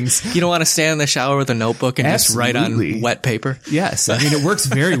recordings. You don't want to stand in the shower with a notebook and just write on wet paper? Yes. I mean, it works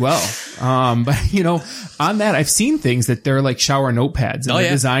very well. But you know, on that, I've seen things that they're like shower notepads, and they're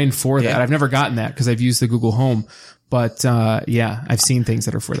designed for that. I've never gotten that because I've used the Google Home, but, I've seen things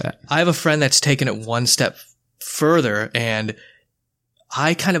that are for that. I have a friend that's taken it one step further, and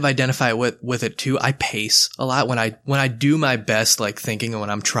I kind of identify with it too. I pace a lot when I do my best, like thinking, and when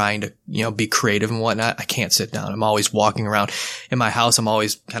I'm trying to, you know, be creative and whatnot. I can't sit down. I'm always walking around in my house. I'm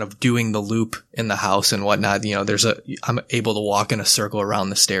always kind of doing the loop in the house and whatnot. You know, I'm able to walk in a circle around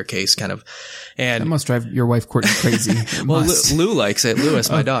the staircase kind of. And that must drive your wife Courtney crazy. Well, Lou likes it. Lewis,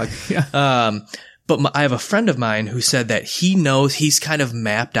 my dog. Yeah. But I have a friend of mine who said that he knows, he's kind of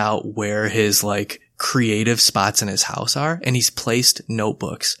mapped out where his like creative spots in his house are, and he's placed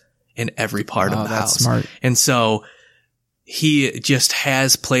notebooks in every part of the house. Smart. And so he just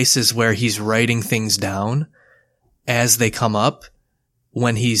has places where he's writing things down as they come up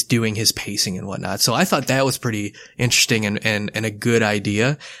when he's doing his pacing and whatnot. So I thought that was pretty interesting and a good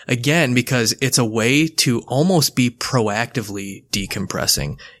idea. Again, because it's a way to almost be proactively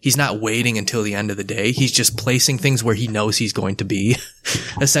decompressing. He's not waiting until the end of the day. He's just placing things where he knows he's going to be,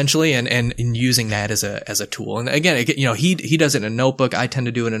 essentially, and using that as a tool. And again, you know, he does it in a notebook. I tend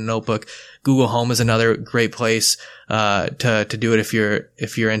to do it in a notebook. Google Home is another great place to do it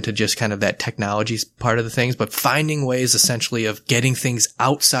if you're into just kind of that technology part of the things, but finding ways essentially of getting things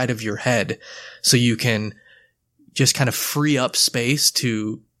outside of your head so you can just kind of free up space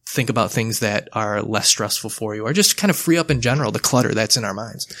to think about things that are less stressful for you, or just kind of free up in general the clutter that's in our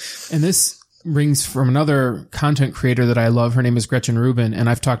minds. And this rings from another content creator that I love. Her name is Gretchen Rubin, and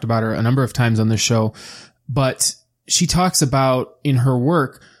I've talked about her a number of times on this show, but she talks about in her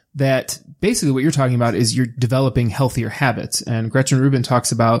work that basically what you're talking about is you're developing healthier habits. And Gretchen Rubin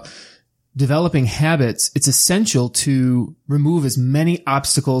talks about developing habits. It's essential to remove as many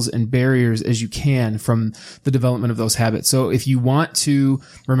obstacles and barriers as you can from the development of those habits. So if you want to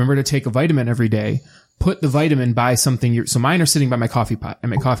remember to take a vitamin every day, put the vitamin by something. So mine are sitting by my coffee pot. I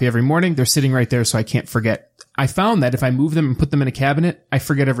make coffee every morning. They're sitting right there so I can't forget. I found that if I move them and put them in a cabinet, I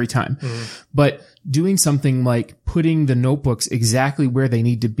forget every time. But doing something like putting the notebooks exactly where they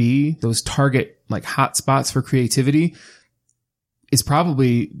need to be, those target like hot spots for creativity, is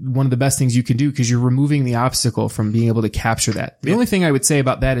probably one of the best things you can do, because you're removing the obstacle from being able to capture that. The only thing I would say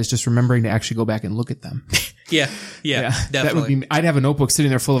about that is just remembering to actually go back and look at them. Yeah, definitely. That would be, I'd have a notebook sitting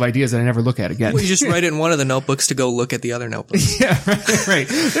there full of ideas that I never look at again. Well, you just write it in one of the notebooks to go look at the other notebooks. Yeah, right.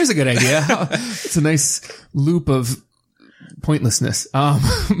 There's a good idea. It's a nice loop of pointlessness.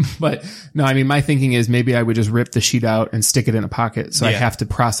 But no, I mean, my thinking is maybe I would just rip the sheet out and stick it in a pocket. So I have to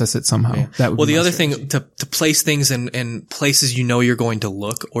process it somehow. Yeah. That would well, be the other strategy. thing to place things in places you know you're going to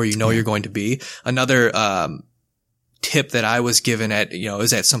look, or you know you're going to be. Another, tip that I was given at, you know,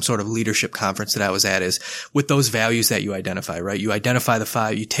 is at some sort of leadership conference that I was at, is with those values that you identify, right? You identify the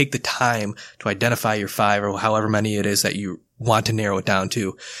 5, you take the time to identify your 5 or however many it is that you want to narrow it down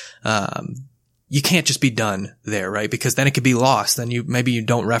to. You can't just be done there, right? Because then it could be lost. Then maybe you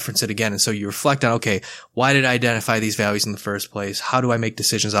don't reference it again. And so you reflect on, okay, why did I identify these values in the first place? How do I make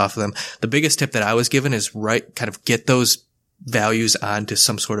decisions off of them? The biggest tip that I was given is kind of get those values onto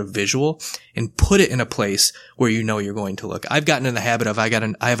some sort of visual and put it in a place where you know you're going to look. I've gotten in the habit of, I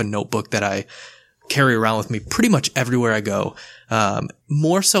have a notebook that I carry around with me pretty much everywhere I go.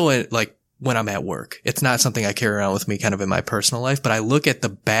 More so like when I'm at work. It's not something I carry around with me kind of in my personal life, but I look at the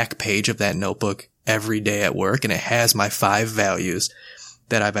back page of that notebook every day at work, and it has my 5 values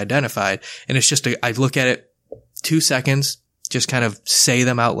that I've identified. And it's just, I look at it 2 seconds, just kind of say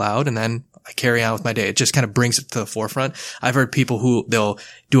them out loud, and then I carry on with my day. It just kind of brings it to the forefront. I've heard people who they'll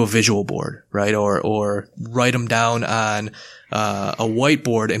do a visual board, right? Or write them down on a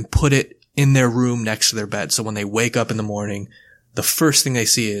whiteboard and put it in their room next to their bed. So when they wake up in the morning, the first thing they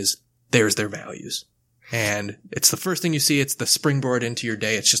see is there's their values. And it's the first thing you see. It's the springboard into your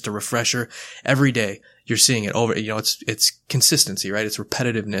day. It's just a refresher. Every day you're seeing it over, it's consistency, right? It's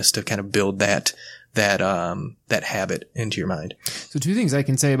repetitiveness to kind of build that habit into your mind. So 2 things I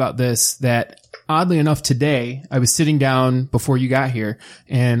can say about this that oddly enough today, I was sitting down before you got here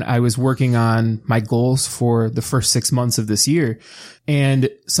and I was working on my goals for the first 6 months of this year. And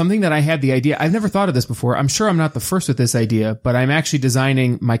something that I had the idea, I've never thought of this before. I'm sure I'm not the first with this idea, but I'm actually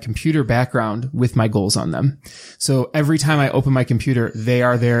designing my computer background with my goals on them. So every time I open my computer, they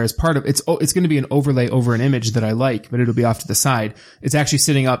are there as part of it's going to be an overlay over an image that I like, but it'll be off to the side. It's actually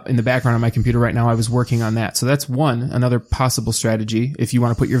sitting up in the background of my computer right now. I was working on that. So that's another possible strategy. If you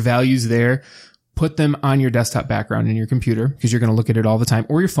want to put your values there, put them on your desktop background in your computer because you're going to look at it all the time,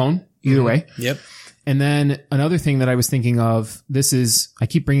 or your phone, either way. Yep. And then another thing that I was thinking of, I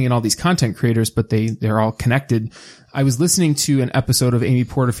keep bringing in all these content creators, but they're all connected. I was listening to an episode of Amy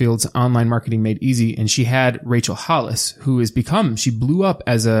Porterfield's Online Marketing Made Easy, and she had Rachel Hollis, who she blew up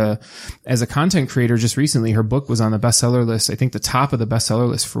as a content creator just recently. Her book was on the bestseller list. I think the top of the bestseller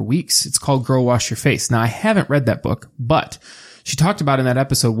list for weeks. It's called Girl Wash Your Face. Now I haven't read that book, but she talked about in that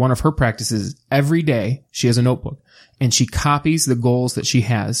episode, one of her practices every day, she has a notebook and she copies the goals that she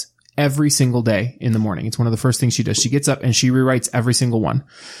has every single day in the morning. It's one of the first things she does. She gets up and she rewrites every single one.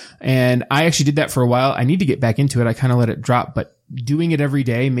 And I actually did that for a while. I need to get back into it. I kind of let it drop, but doing it every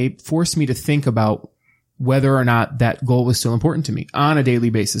day may force me to think about whether or not that goal was still important to me on a daily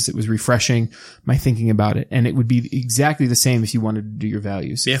basis. It was refreshing my thinking about it. And it would be exactly the same if you wanted to do your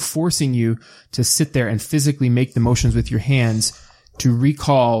values. Yeah. Forcing you to sit there and physically make the motions with your hands to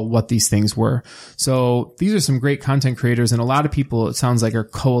recall what these things were. So these are some great content creators, and a lot of people, it sounds like, are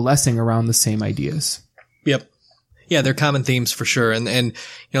coalescing around the same ideas. Yep. Yeah, they're common themes for sure. And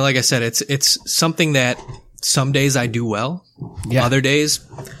like I said, it's something that some days I do well. Yeah. Other days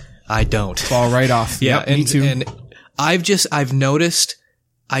I don't. Fall right off. Yeah. Yep, me too. And I've noticed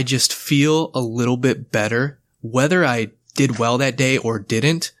I just feel a little bit better whether I did well that day or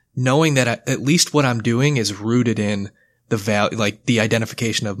didn't, knowing that at least what I'm doing is rooted in the value, like the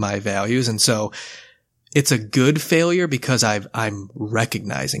identification of my values. And so it's a good failure because I'm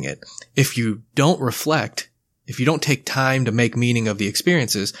recognizing it. If you don't reflect, if you don't take time to make meaning of the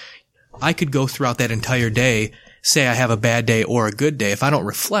experiences, I could go throughout that entire day, say I have a bad day or a good day. If I don't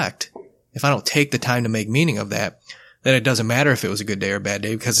reflect, if I don't take the time to make meaning of that, then it doesn't matter if it was a good day or a bad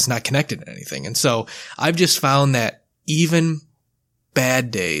day because it's not connected to anything. And so I've just found that even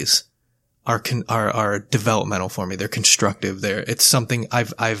bad days are developmental for me. They're constructive. It's something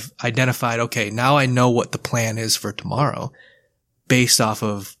I've identified. Okay, now I know what the plan is for tomorrow based off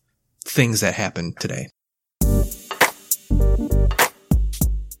of things that happened today.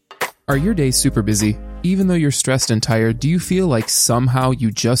 Are your days super busy? Even though you're stressed and tired, do you feel like somehow you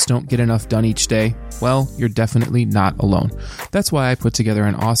just don't get enough done each day? Well, you're definitely not alone. That's why I put together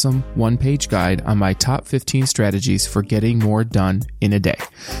an awesome one-page guide on my top 15 strategies for getting more done in a day.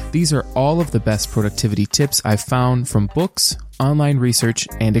 These are all of the best productivity tips I've found from books, online research,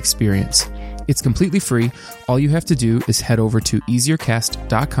 and experience. It's completely free. All you have to do is head over to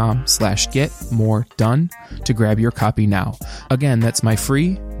easiercast.com/getmoredone to grab your copy now. Again, that's my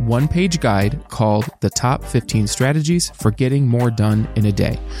free one-page guide called The Top 15 Strategies for Getting More Done in a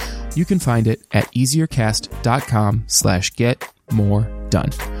Day. You can find it at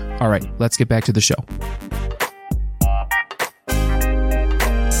easiercast.com/getmoredone. All right, let's get back to the show.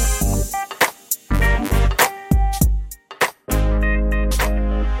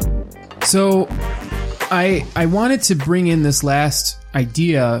 So I wanted to bring in this last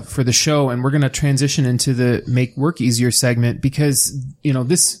idea for the show, and we're going to transition into the Make Work Easier segment because,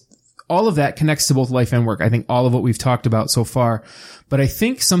 all of that connects to both life and work. I think all of what we've talked about so far. But I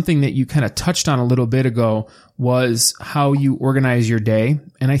think something that you kind of touched on a little bit ago was how you organize your day.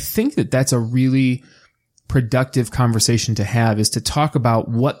 And I think that that's a really productive conversation to have, is to talk about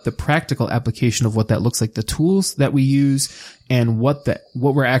what the practical application of what that looks like, the tools that we use, and what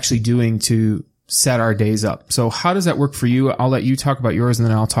we're actually doing to set our days up. So how does that work for you? I'll let you talk about yours, and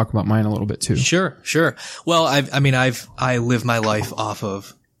then I'll talk about mine a little bit too. Sure. Well, I live my life off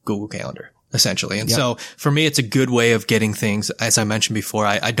of Google Calendar. essentially. And so for me, it's a good way of getting things. As I mentioned before,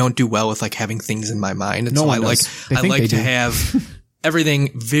 I don't do well with like having things in my mind. And so I like to have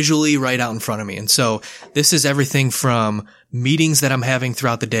everything visually right out in front of me. And so this is everything from meetings that I'm having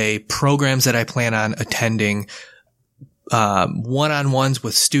throughout the day, programs that I plan on attending, one-on-ones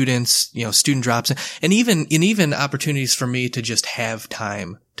with students, student drops, and even opportunities for me to just have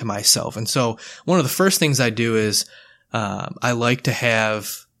time to myself. And so one of the first things I do is, I like to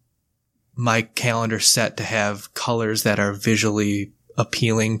have my calendar set to have colors that are visually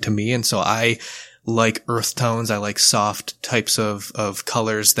appealing to me. And so I like earth tones. I like soft types of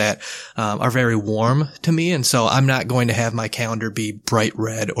colors that, are very warm to me. And so I'm not going to have my calendar be bright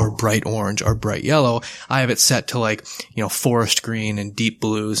red or bright orange or bright yellow. I have it set to like, forest green and deep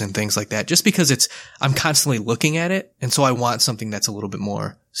blues and things like that, just because I'm constantly looking at it. And so I want something that's a little bit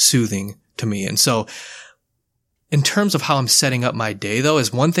more soothing to me. And so in terms of how I'm setting up my day, though,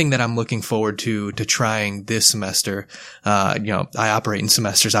 is one thing that I'm looking forward to trying this semester. I operate in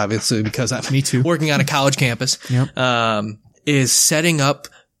semesters, obviously, because I'm working on a college campus. Yep. Is setting up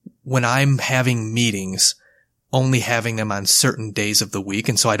when I'm having meetings, only having them on certain days of the week.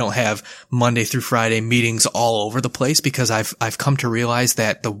 And so I don't have Monday through Friday meetings all over the place, because I've come to realize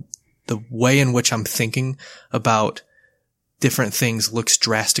that the way in which I'm thinking about different things looks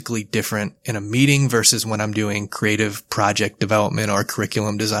drastically different in a meeting versus when I'm doing creative project development or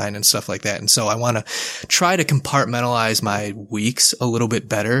curriculum design and stuff like that. And so I want to try to compartmentalize my weeks a little bit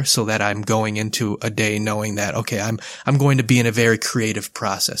better so that I'm going into a day knowing that, okay, I'm going to be in a very creative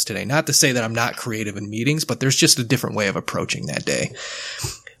process today. Not to say that I'm not creative in meetings, but there's just a different way of approaching that day.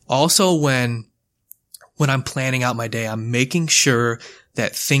 Also, when I'm planning out my day, I'm making sure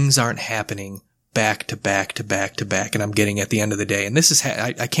that things aren't happening back to back to back to back, and I'm getting at the end of the day. And this is,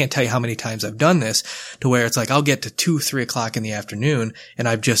 I can't tell you how many times I've done this, to where it's like I'll get to 2-3 o'clock in the afternoon and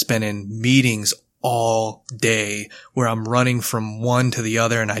I've just been in meetings all day where I'm running from one to the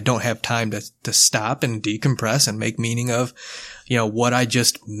other, and I don't have time to stop and decompress and make meaning of, what I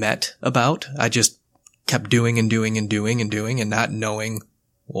just met about. I just kept doing and doing and doing and doing and not knowing,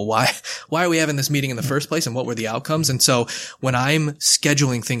 well, why are we having this meeting in the first place, and what were the outcomes? And so when I'm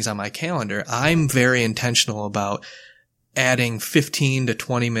scheduling things on my calendar, I'm very intentional about adding 15 to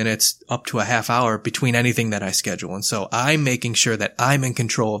 20 minutes up to a half hour between anything that I schedule. And so I'm making sure that I'm in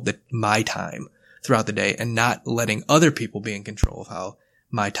control of my time throughout the day and not letting other people be in control of how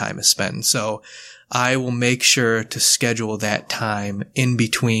my time is spent. So I will make sure to schedule that time in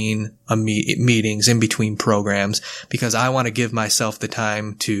between meetings, in between programs, because I want to give myself the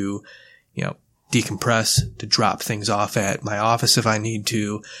time to, decompress, to drop things off at my office if I need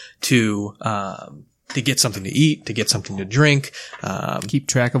to get something to eat, to get something to drink. Keep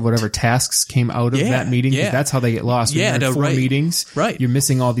track of whatever tasks came out of that meeting. Yeah. That's how they get lost. When you're in 4 meetings, you're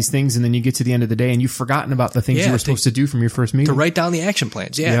missing all these things, and then you get to the end of the day and you've forgotten about the things you were supposed to do from your first meeting. To write down the action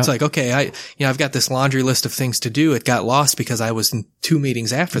plans. Yeah. It's like, okay, I've got this laundry list of things to do. It got lost because I was in 2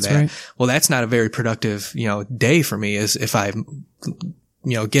 meetings after that. Right. Well, that's not a very productive, day for me, is if I'm,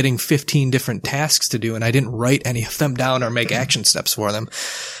 getting 15 different tasks to do and I didn't write any of them down or make action steps for them.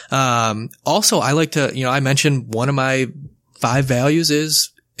 Also, I like to, I mentioned one of my 5 values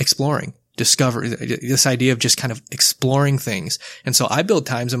is exploring, discover, this idea of just kind of exploring things. And so I build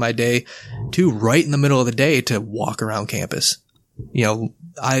times in my day too, right in the middle of the day, to walk around campus.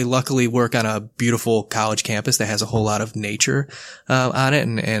 I luckily work on a beautiful college campus that has a whole lot of nature on it,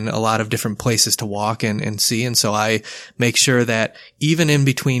 and a lot of different places to walk and see. And so I make sure that even in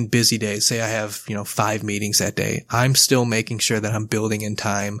between busy days, say I have, 5 meetings that day, I'm still making sure that I'm building in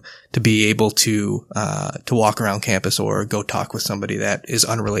time to be able to walk around campus or go talk with somebody that is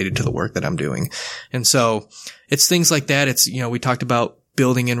unrelated to the work that I'm doing. And so it's things like that. It's, we talked about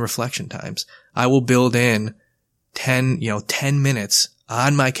building in reflection times. I will build in 10 minutes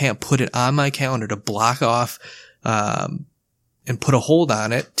on my put it on my calendar to block off, and put a hold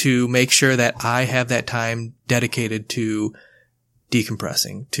on it to make sure that I have that time dedicated to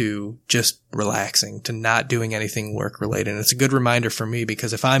decompressing, to just relaxing, to not doing anything work related. And it's a good reminder for me,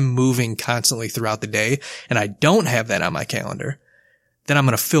 because if I'm moving constantly throughout the day and I don't have that on my calendar, then I'm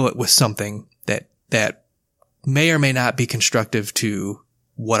going to fill it with something that may or may not be constructive to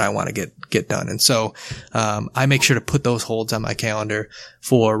what I want to get done. And so, I make sure to put those holds on my calendar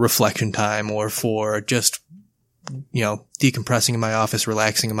for reflection time, or for just, decompressing in my office,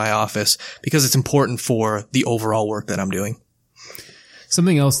 relaxing in my office, because it's important for the overall work that I'm doing.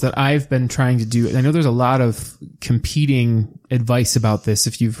 Something else that I've been trying to do, and I know there's a lot of competing advice about this.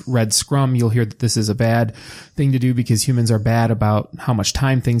 If you've read Scrum, you'll hear that this is a bad thing to do because humans are bad about how much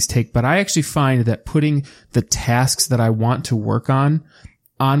time things take. But I actually find that putting the tasks that I want to work on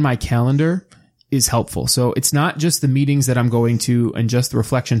on my calendar is helpful. So it's not just the meetings that I'm going to and just the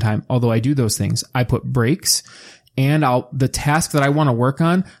reflection time. Although I do those things, I put breaks, and the task that I want to work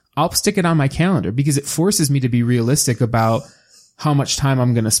on, I'll stick it on my calendar because it forces me to be realistic about how much time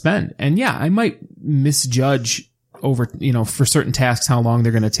I'm going to spend. And yeah, I might misjudge over, for certain tasks, how long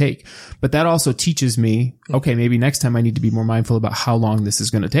they're going to take. But that also teaches me, okay, maybe next time I need to be more mindful about how long this is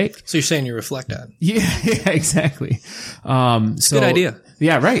going to take. So you're saying you reflect on. Yeah, exactly. Good idea.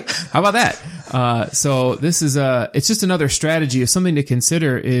 Yeah, right. How about that? So this is it's just another strategy of something to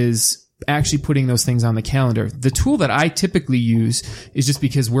consider is actually putting those things on the calendar. The tool that I typically use is just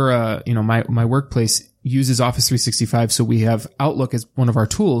because we're my workplace uses Office 365. So we have Outlook as one of our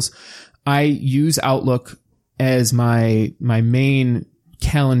tools. I use Outlook as my main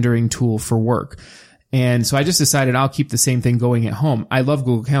calendaring tool for work. And so I just decided I'll keep the same thing going at home. I love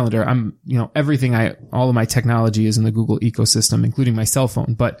Google Calendar. All of my technology is in the Google ecosystem, including my cell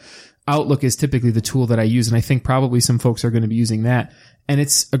phone, but Outlook is typically the tool that I use. And I think probably some folks are going to be using that. And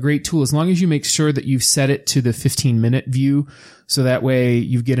it's a great tool as long as you make sure that you've set it to the 15-minute view. So that way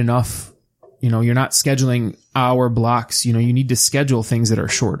you get enough, you're not scheduling hour blocks. You need to schedule things that are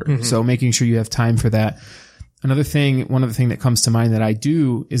shorter. Mm-hmm. So making sure you have time for that. One other thing that comes to mind that I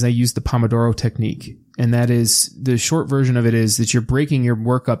do is I use the Pomodoro technique. And that is the short version of it is that you're breaking your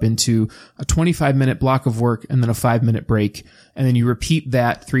work up into a 25-minute block of work and then a 5-minute break. And then you repeat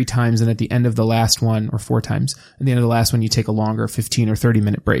that 3 times. And at the end of the last one, or 4 times, at the end of the last one, you take a longer 15 or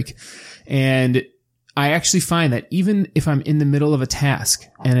 30-minute break. And I actually find that even if I'm in the middle of a task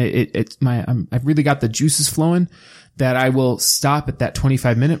and I've really got the juices flowing, that I will stop at that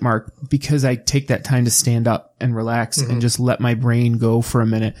 25-minute mark because I take that time to stand up and relax and just let my brain go for a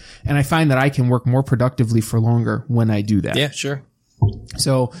minute. And I find that I can work more productively for longer when I do that. Yeah, sure.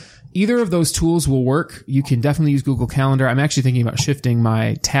 So either of those tools will work. You can definitely use Google Calendar. I'm actually thinking about shifting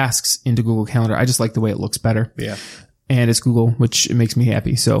my tasks into Google Calendar. I just like the way it looks better. Yeah. And it's Google, which it makes me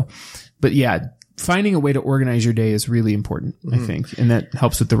happy. So, but yeah, finding a way to organize your day is really important, I think. And that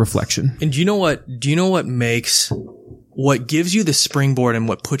helps with the reflection. And do you know what gives you the springboard and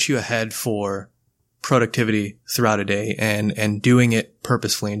what puts you ahead for productivity throughout a day and doing it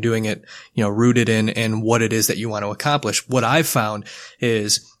purposefully and doing it, rooted in what it is that you want to accomplish? What I've found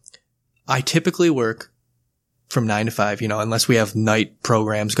is I typically work from 9 to 5, unless we have night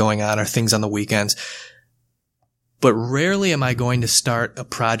programs going on or things on the weekends. But rarely am I going to start a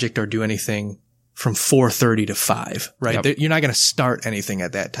project or do anything from 4:30 to 5, right? Yep. You're not going to start anything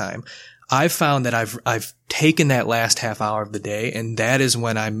at that time. I've found that I've taken that last half hour of the day, and that is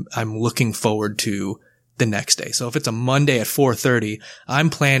when I'm looking forward to the next day. So if it's a Monday at 4:30, I'm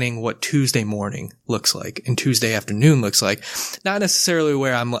planning what Tuesday morning looks like and Tuesday afternoon looks like. Not necessarily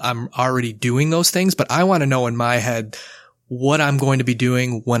where I'm already doing those things, but I want to know in my head what I'm going to be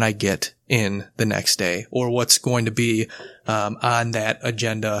doing when I get in the next day, or what's going to be on that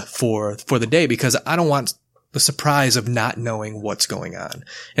agenda for the day, because I don't want the surprise of not knowing what's going on.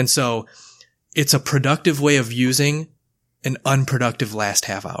 And so it's a productive way of using an unproductive last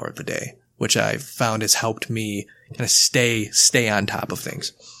half hour of the day, which I've found has helped me kind of stay on top of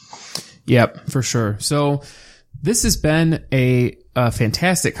things. Yep, for sure. So this has been a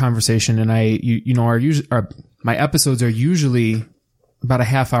fantastic conversation, and my episodes are usually about a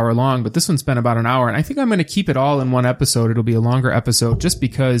half hour long, but this one's been about an hour, and I think I'm going to keep it all in one episode. It'll be a longer episode just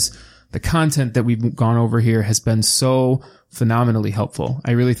because the content that we've gone over here has been so phenomenally helpful.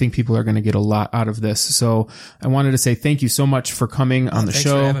 I really think people are going to get a lot out of this. So I wanted to say thank you so much for coming on the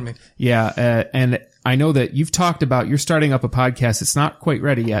show. Thanks for having me. Yeah. And I know that you've talked about you're starting up a podcast. It's not quite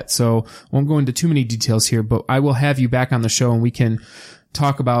ready yet, so I won't go into too many details here, but I will have you back on the show and we can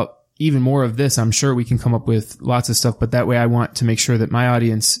talk about even more of this. I'm sure we can come up with lots of stuff, but that way I want to make sure that my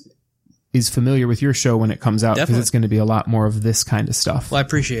audience is familiar with your show when it comes out, because it's going to be a lot more of this kind of stuff. Well, I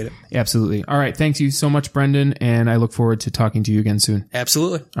appreciate it. Absolutely. All right. Thanks you so much, Brendan. And I look forward to talking to you again soon.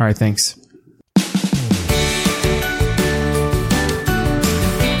 Absolutely. All right. Thanks.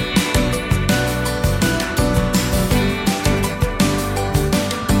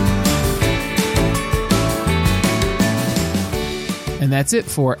 And that's it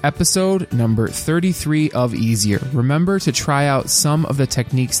for episode number 33 of Easier. Remember to try out some of the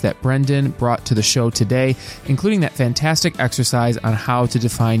techniques that Brendan brought to the show today, including that fantastic exercise on how to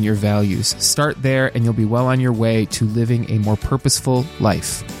define your values. Start there and you'll be well on your way to living a more purposeful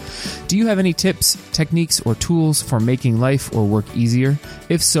life. Do you have any tips, techniques, or tools for making life or work easier?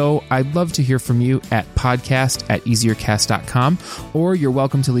 If so, I'd love to hear from you at podcast@easiercast.com, or you're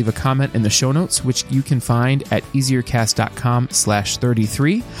welcome to leave a comment in the show notes, which you can find at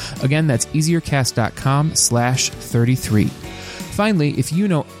easiercast.com/33. Again, that's easiercast.com/33. Finally, if you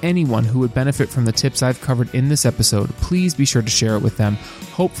know anyone who would benefit from the tips I've covered in this episode, please be sure to share it with them.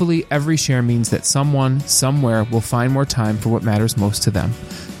 Hopefully, every share means that someone, somewhere, will find more time for what matters most to them.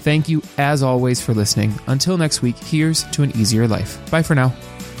 Thank you, as always, for listening. Until next week, here's to an easier life. Bye for now.